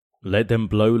 "Let them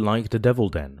blow like the devil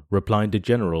then," replied the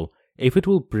general, "if it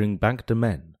will bring back the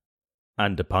men."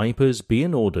 And the pipers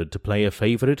being ordered to play a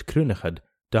favourite crunechad,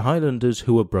 the Highlanders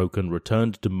who were broken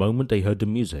returned the moment they heard the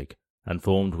music, and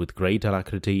formed with great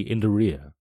alacrity in the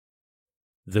rear.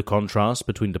 The contrast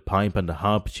between the pipe and the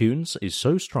harp tunes is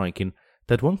so striking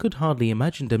that one could hardly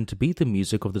imagine them to be the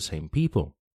music of the same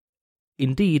people.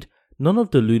 Indeed, none of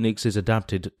the Lunics is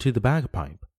adapted to the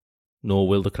bagpipe, nor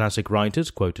will the classic writers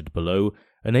quoted below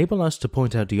enable us to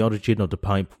point out the origin of the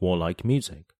pipe warlike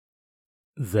music.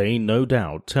 They no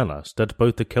doubt tell us that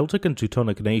both the Celtic and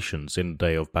Teutonic nations in the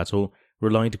day of battle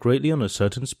relied greatly on a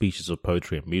certain species of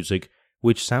poetry and music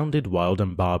which sounded wild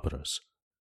and barbarous.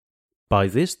 By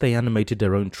this they animated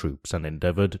their own troops and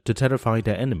endeavoured to terrify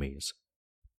their enemies.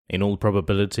 In all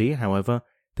probability, however,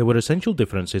 there were essential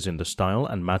differences in the style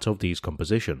and matter of these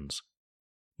compositions.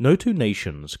 No two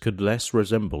nations could less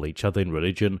resemble each other in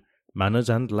religion, manners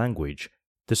and language,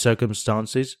 the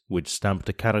circumstances which stamp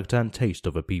the character and taste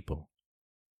of a people.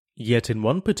 Yet in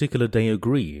one particular they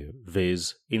agree,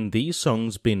 viz., in these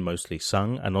songs being mostly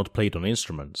sung and not played on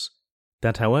instruments,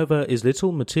 that however is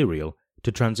little material,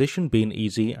 to transition being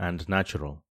easy and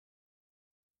natural.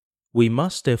 We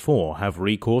must therefore have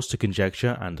recourse to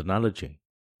conjecture and analogy.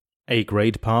 A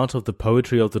great part of the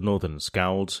poetry of the northern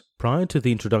Skalds, prior to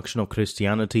the introduction of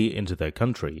Christianity into their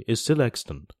country, is still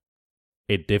extant.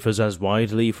 It differs as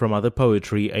widely from other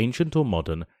poetry, ancient or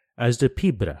modern, as the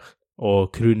Pibrach or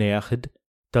Krúneachd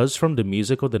does from the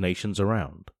music of the nations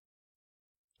around.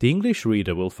 The English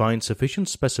reader will find sufficient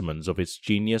specimens of its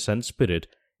genius and spirit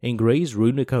in Gray's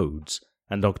Runic Odes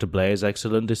and Dr. Blair's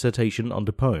excellent dissertation on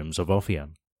the poems of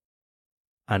Ossian.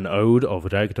 An ode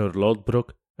of Ragnar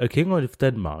Lodbrok, a king of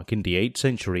Denmark in the 8th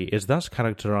century, is thus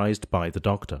characterized by the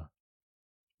Doctor.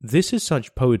 This is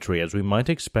such poetry as we might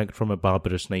expect from a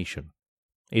barbarous nation.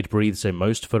 It breathes a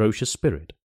most ferocious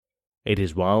spirit. It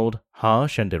is wild,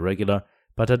 harsh, and irregular,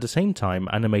 but at the same time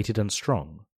animated and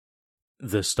strong.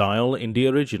 The style in the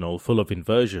original full of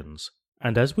inversions,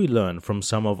 and as we learn from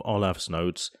some of Olaf's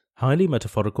notes, highly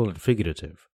metaphorical and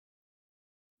figurative.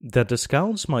 That the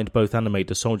Skalds might both animate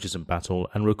the soldiers in battle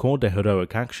and record their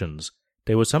heroic actions,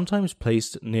 they were sometimes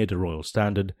placed near the royal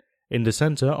standard, in the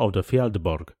centre of the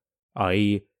Fjaldeborg,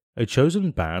 i.e., a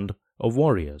chosen band of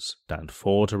warriors that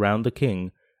fought around the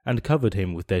king and covered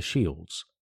him with their shields.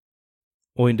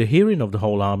 Or in the hearing of the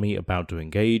whole army about to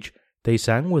engage, they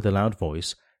sang with a loud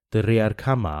voice the Riar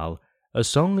Kamal, a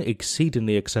song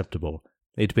exceedingly acceptable,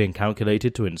 it being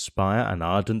calculated to inspire an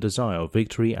ardent desire of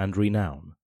victory and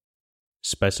renown.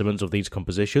 Specimens of these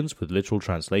compositions with literal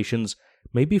translations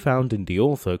may be found in the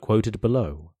author quoted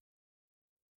below.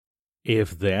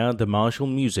 If there the martial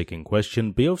music in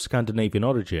question be of Scandinavian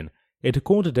origin, it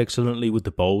accorded excellently with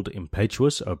the bold,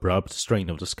 impetuous, abrupt strain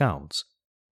of the Skalds.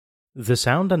 The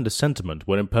sound and the sentiment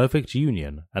were in perfect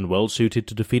union and well suited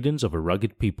to the feelings of a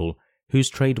rugged people whose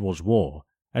trade was war,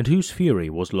 and whose fury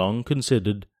was long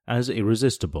considered as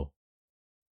irresistible.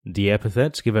 The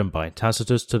epithets given by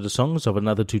Tacitus to the songs of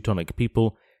another Teutonic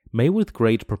people may with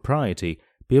great propriety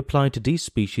be applied to these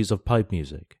species of pipe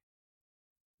music.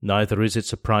 Neither is it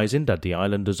surprising that the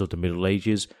islanders of the Middle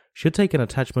Ages should take an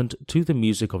attachment to the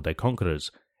music of their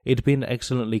conquerors, it being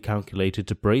excellently calculated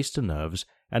to brace the nerves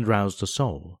and rouse the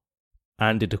soul,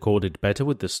 and it accorded better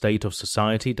with the state of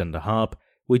society than the harp,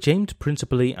 which aimed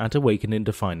principally at awakening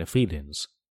the finer feelings.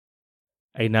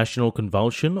 A national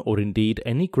convulsion, or indeed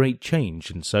any great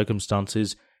change in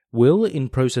circumstances, will in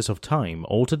process of time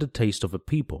alter the taste of a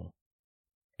people.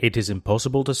 It is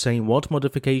impossible to say what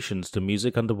modifications the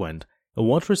music underwent, or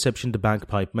what reception the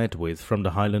bagpipe met with from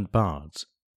the Highland bards.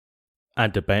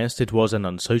 At the best it was an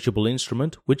unsociable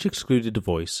instrument which excluded the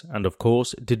voice, and of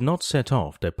course did not set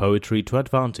off their poetry to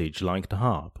advantage like the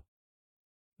harp.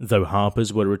 Though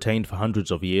harpers were retained for hundreds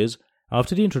of years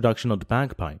after the introduction of the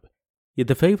bagpipe, yet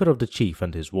the favour of the chief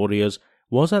and his warriors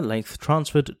was at length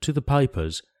transferred to the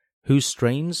pipers, whose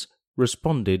strains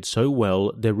responded so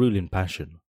well their ruling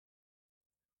passion.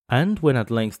 And when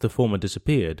at length the former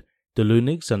disappeared, the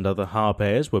lunigs and other harp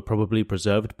airs were probably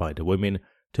preserved by the women,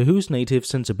 to whose native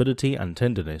sensibility and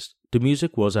tenderness the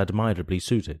music was admirably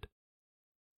suited.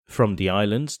 From the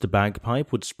islands the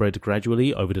bagpipe would spread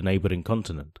gradually over the neighbouring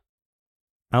continent.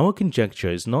 Our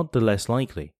conjecture is not the less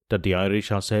likely that the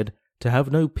Irish are said to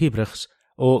have no pibrachs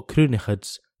or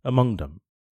krúneachds among them.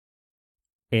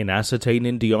 In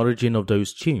ascertaining the origin of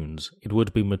those tunes, it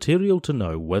would be material to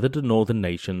know whether the northern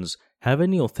nations have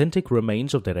any authentic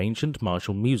remains of their ancient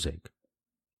martial music.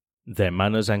 Their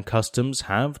manners and customs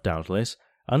have, doubtless,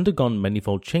 undergone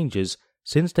manifold changes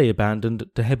since they abandoned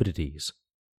the Hebrides.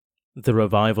 The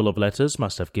revival of letters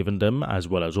must have given them, as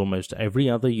well as almost every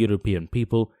other European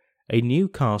people, a new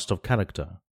cast of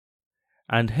character,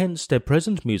 and hence their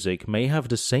present music may have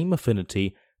the same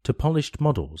affinity to polished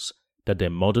models that their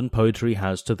modern poetry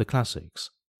has to the classics.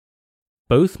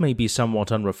 Both may be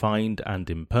somewhat unrefined and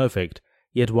imperfect,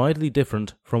 yet widely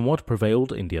different from what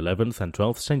prevailed in the 11th and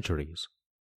 12th centuries.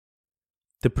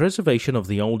 The preservation of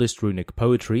the oldest runic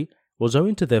poetry was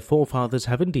owing to their forefathers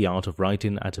having the art of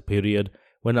writing at a period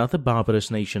when other barbarous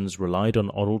nations relied on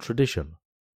oral tradition.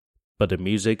 But the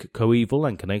music coeval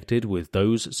and connected with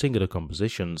those singular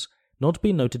compositions, not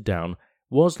being noted down,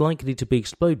 was likely to be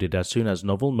exploded as soon as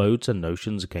novel modes and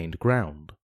notions gained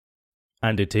ground.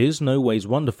 And it is no ways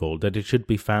wonderful that it should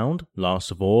be found, last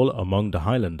of all, among the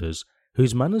Highlanders,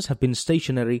 whose manners have been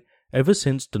stationary ever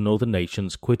since the northern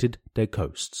nations quitted their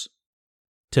coasts.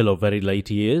 Till of very late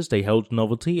years they held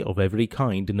novelty of every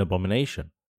kind in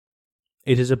abomination.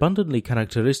 It is abundantly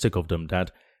characteristic of them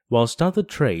that, whilst other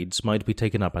trades might be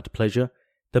taken up at pleasure,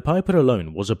 the piper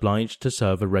alone was obliged to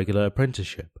serve a regular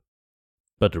apprenticeship.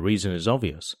 But the reason is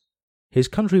obvious. His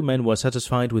countrymen were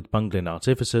satisfied with bungling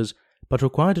artificers, but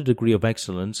required a degree of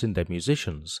excellence in their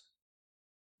musicians.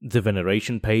 The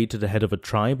veneration paid to the head of a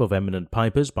tribe of eminent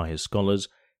pipers by his scholars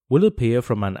will appear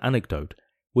from an anecdote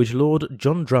which Lord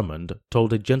John Drummond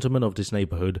told a gentleman of this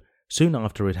neighbourhood soon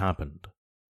after it happened.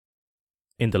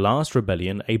 In the last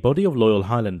rebellion, a body of loyal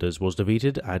Highlanders was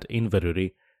defeated at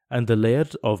Inverurie, and the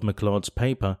Laird of MacLeod's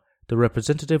paper, the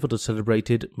representative of the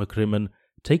celebrated MacCrimmon,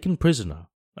 taken prisoner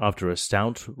after a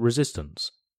stout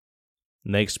resistance.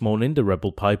 Next morning the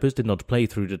rebel pipers did not play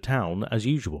through the town as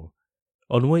usual,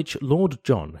 on which Lord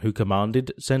John, who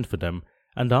commanded, sent for them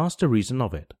and asked the reason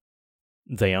of it.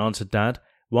 They answered that,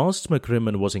 whilst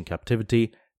MacCrimmon was in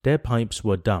captivity, their pipes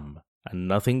were dumb, and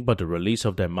nothing but the release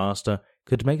of their master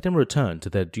could make them return to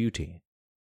their duty.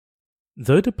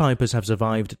 Though the pipers have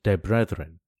survived their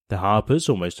brethren, the harpers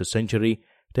almost a century,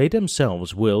 they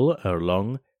themselves will, ere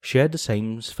long, share the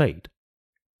same fate.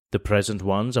 The present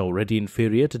ones are already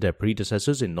inferior to their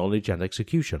predecessors in knowledge and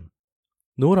execution,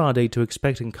 nor are they to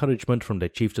expect encouragement from their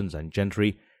chieftains and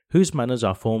gentry, whose manners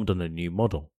are formed on a new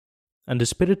model, and the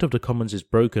spirit of the commons is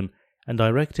broken and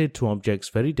directed to objects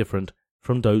very different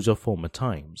from those of former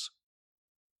times.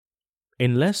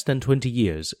 In less than 20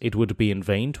 years it would be in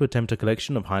vain to attempt a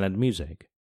collection of Highland music.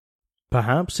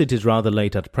 Perhaps it is rather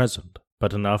late at present,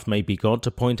 but enough may be got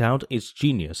to point out its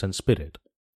genius and spirit.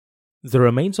 The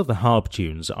remains of the harp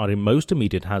tunes are in most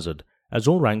immediate hazard, as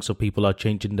all ranks of people are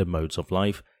changing their modes of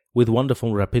life with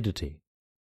wonderful rapidity.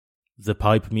 The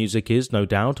pipe music is, no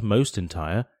doubt, most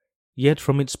entire, yet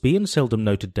from its being seldom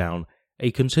noted down, a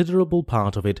considerable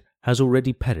part of it has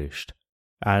already perished,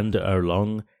 and ere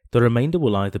long the remainder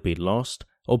will either be lost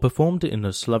or performed in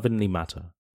a slovenly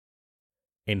manner.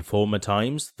 In former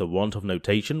times the want of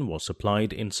notation was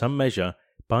supplied in some measure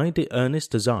by the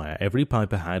earnest desire every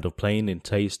piper had of playing in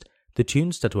taste the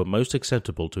tunes that were most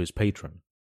acceptable to his patron.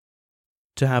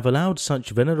 To have allowed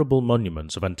such venerable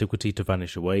monuments of antiquity to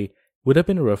vanish away would have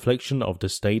been a reflection of the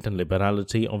state and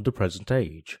liberality of the present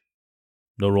age,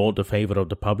 nor ought the favour of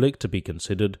the public to be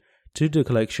considered to the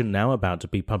collection now about to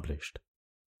be published.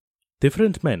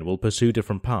 Different men will pursue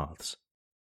different paths.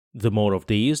 The more of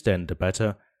these, then, the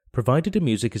better, provided the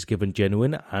music is given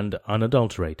genuine and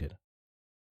unadulterated.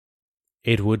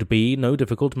 It would be no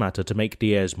difficult matter to make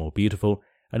the airs more beautiful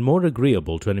and more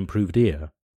agreeable to an improved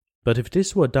ear, but if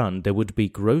this were done there would be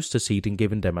gross deceit in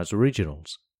giving them as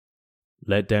originals.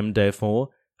 Let them, therefore,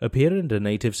 appear in their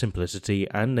native simplicity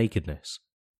and nakedness,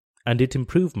 and if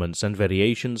improvements and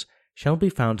variations shall be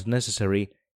found necessary,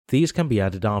 these can be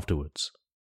added afterwards.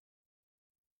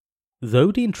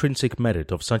 Though the intrinsic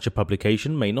merit of such a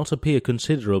publication may not appear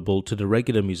considerable to the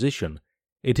regular musician,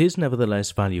 it is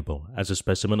nevertheless valuable as a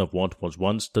specimen of what was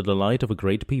once the delight of a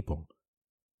great people.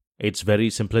 Its very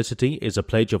simplicity is a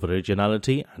pledge of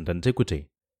originality and antiquity.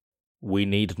 We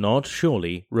need not,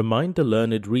 surely, remind the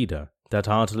learned reader that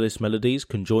artless melodies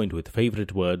conjoined with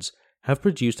favourite words have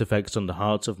produced effects on the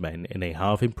hearts of men in a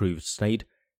half-improved state,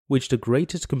 which the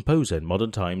greatest composer in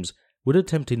modern times would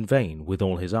attempt in vain with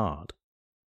all his art.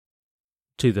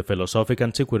 To the philosophic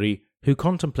antiquary, who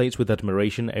contemplates with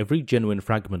admiration every genuine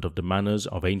fragment of the manners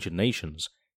of ancient nations,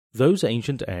 those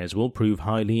ancient airs will prove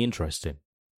highly interesting.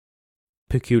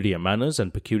 Peculiar manners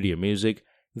and peculiar music,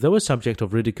 though a subject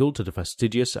of ridicule to the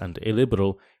fastidious and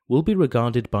illiberal, will be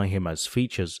regarded by him as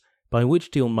features by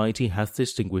which the Almighty hath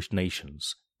distinguished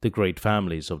nations, the great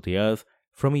families of the earth,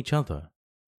 from each other.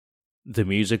 The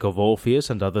music of Orpheus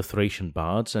and other Thracian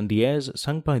bards, and the airs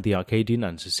sung by the Arcadian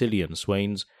and Sicilian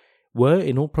swains, were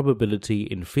in all probability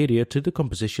inferior to the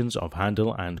compositions of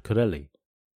Handel and Corelli.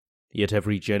 Yet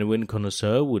every genuine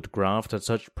connoisseur would graft at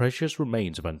such precious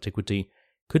remains of antiquity,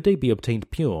 could they be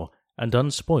obtained pure and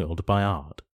unspoiled by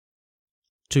art.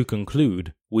 To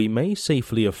conclude, we may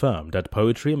safely affirm that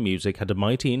poetry and music had a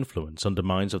mighty influence on the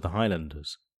minds of the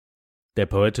Highlanders. Their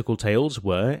poetical tales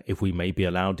were, if we may be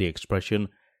allowed the expression,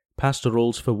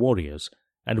 pastorals for warriors,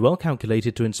 and well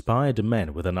calculated to inspire the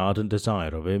men with an ardent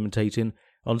desire of imitating,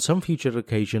 on some future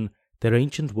occasion, their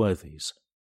ancient worthies.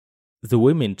 The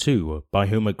women, too, by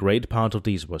whom a great part of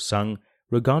these were sung,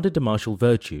 regarded the martial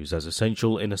virtues as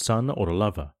essential in a son or a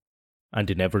lover, and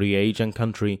in every age and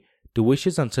country, the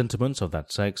wishes and sentiments of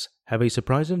that sex have a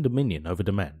surprising dominion over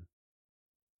the men.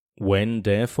 When,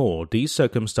 therefore, these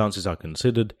circumstances are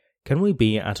considered, can we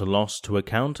be at a loss to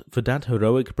account for that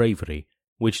heroic bravery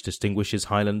which distinguishes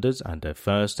Highlanders and their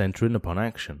first entering upon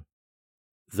action?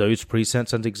 Those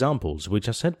precepts and examples which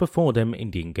are set before them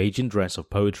in the engaging dress of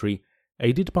poetry,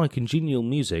 aided by congenial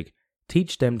music,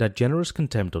 teach them that generous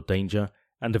contempt of danger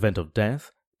and event of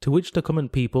death, to which the common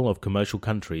people of commercial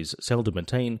countries seldom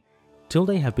attain, till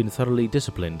they have been thoroughly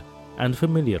disciplined and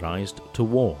familiarized to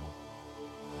war.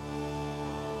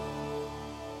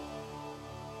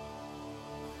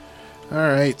 All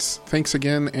right. Thanks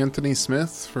again, Anthony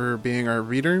Smith, for being our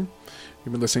reader.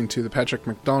 You've been listening to the Patrick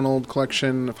MacDonald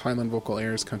collection of Highland vocal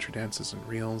airs, country dances, and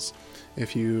reels.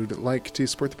 If you'd like to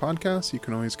support the podcast, you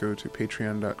can always go to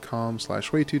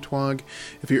patreon.com/waytootwag.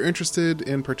 If you're interested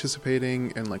in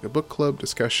participating in like a book club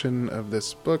discussion of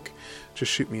this book,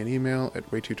 just shoot me an email at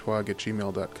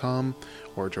waytootwag@gmail.com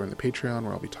or join the Patreon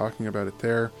where I'll be talking about it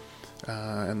there.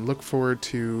 And look forward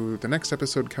to the next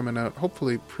episode coming out,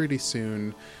 hopefully pretty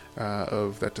soon,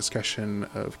 of that discussion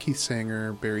of Keith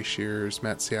Sanger, Barry Shears,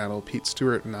 Matt Seattle, Pete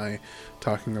Stewart, and I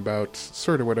talking about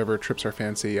sort of whatever trips our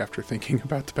fancy after thinking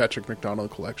about the Patrick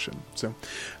MacDonald collection. So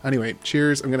anyway,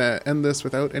 cheers. I'm going to end this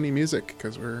without any music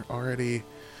because we're already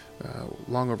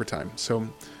long over time. So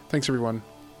thanks, everyone.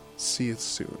 See you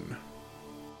soon.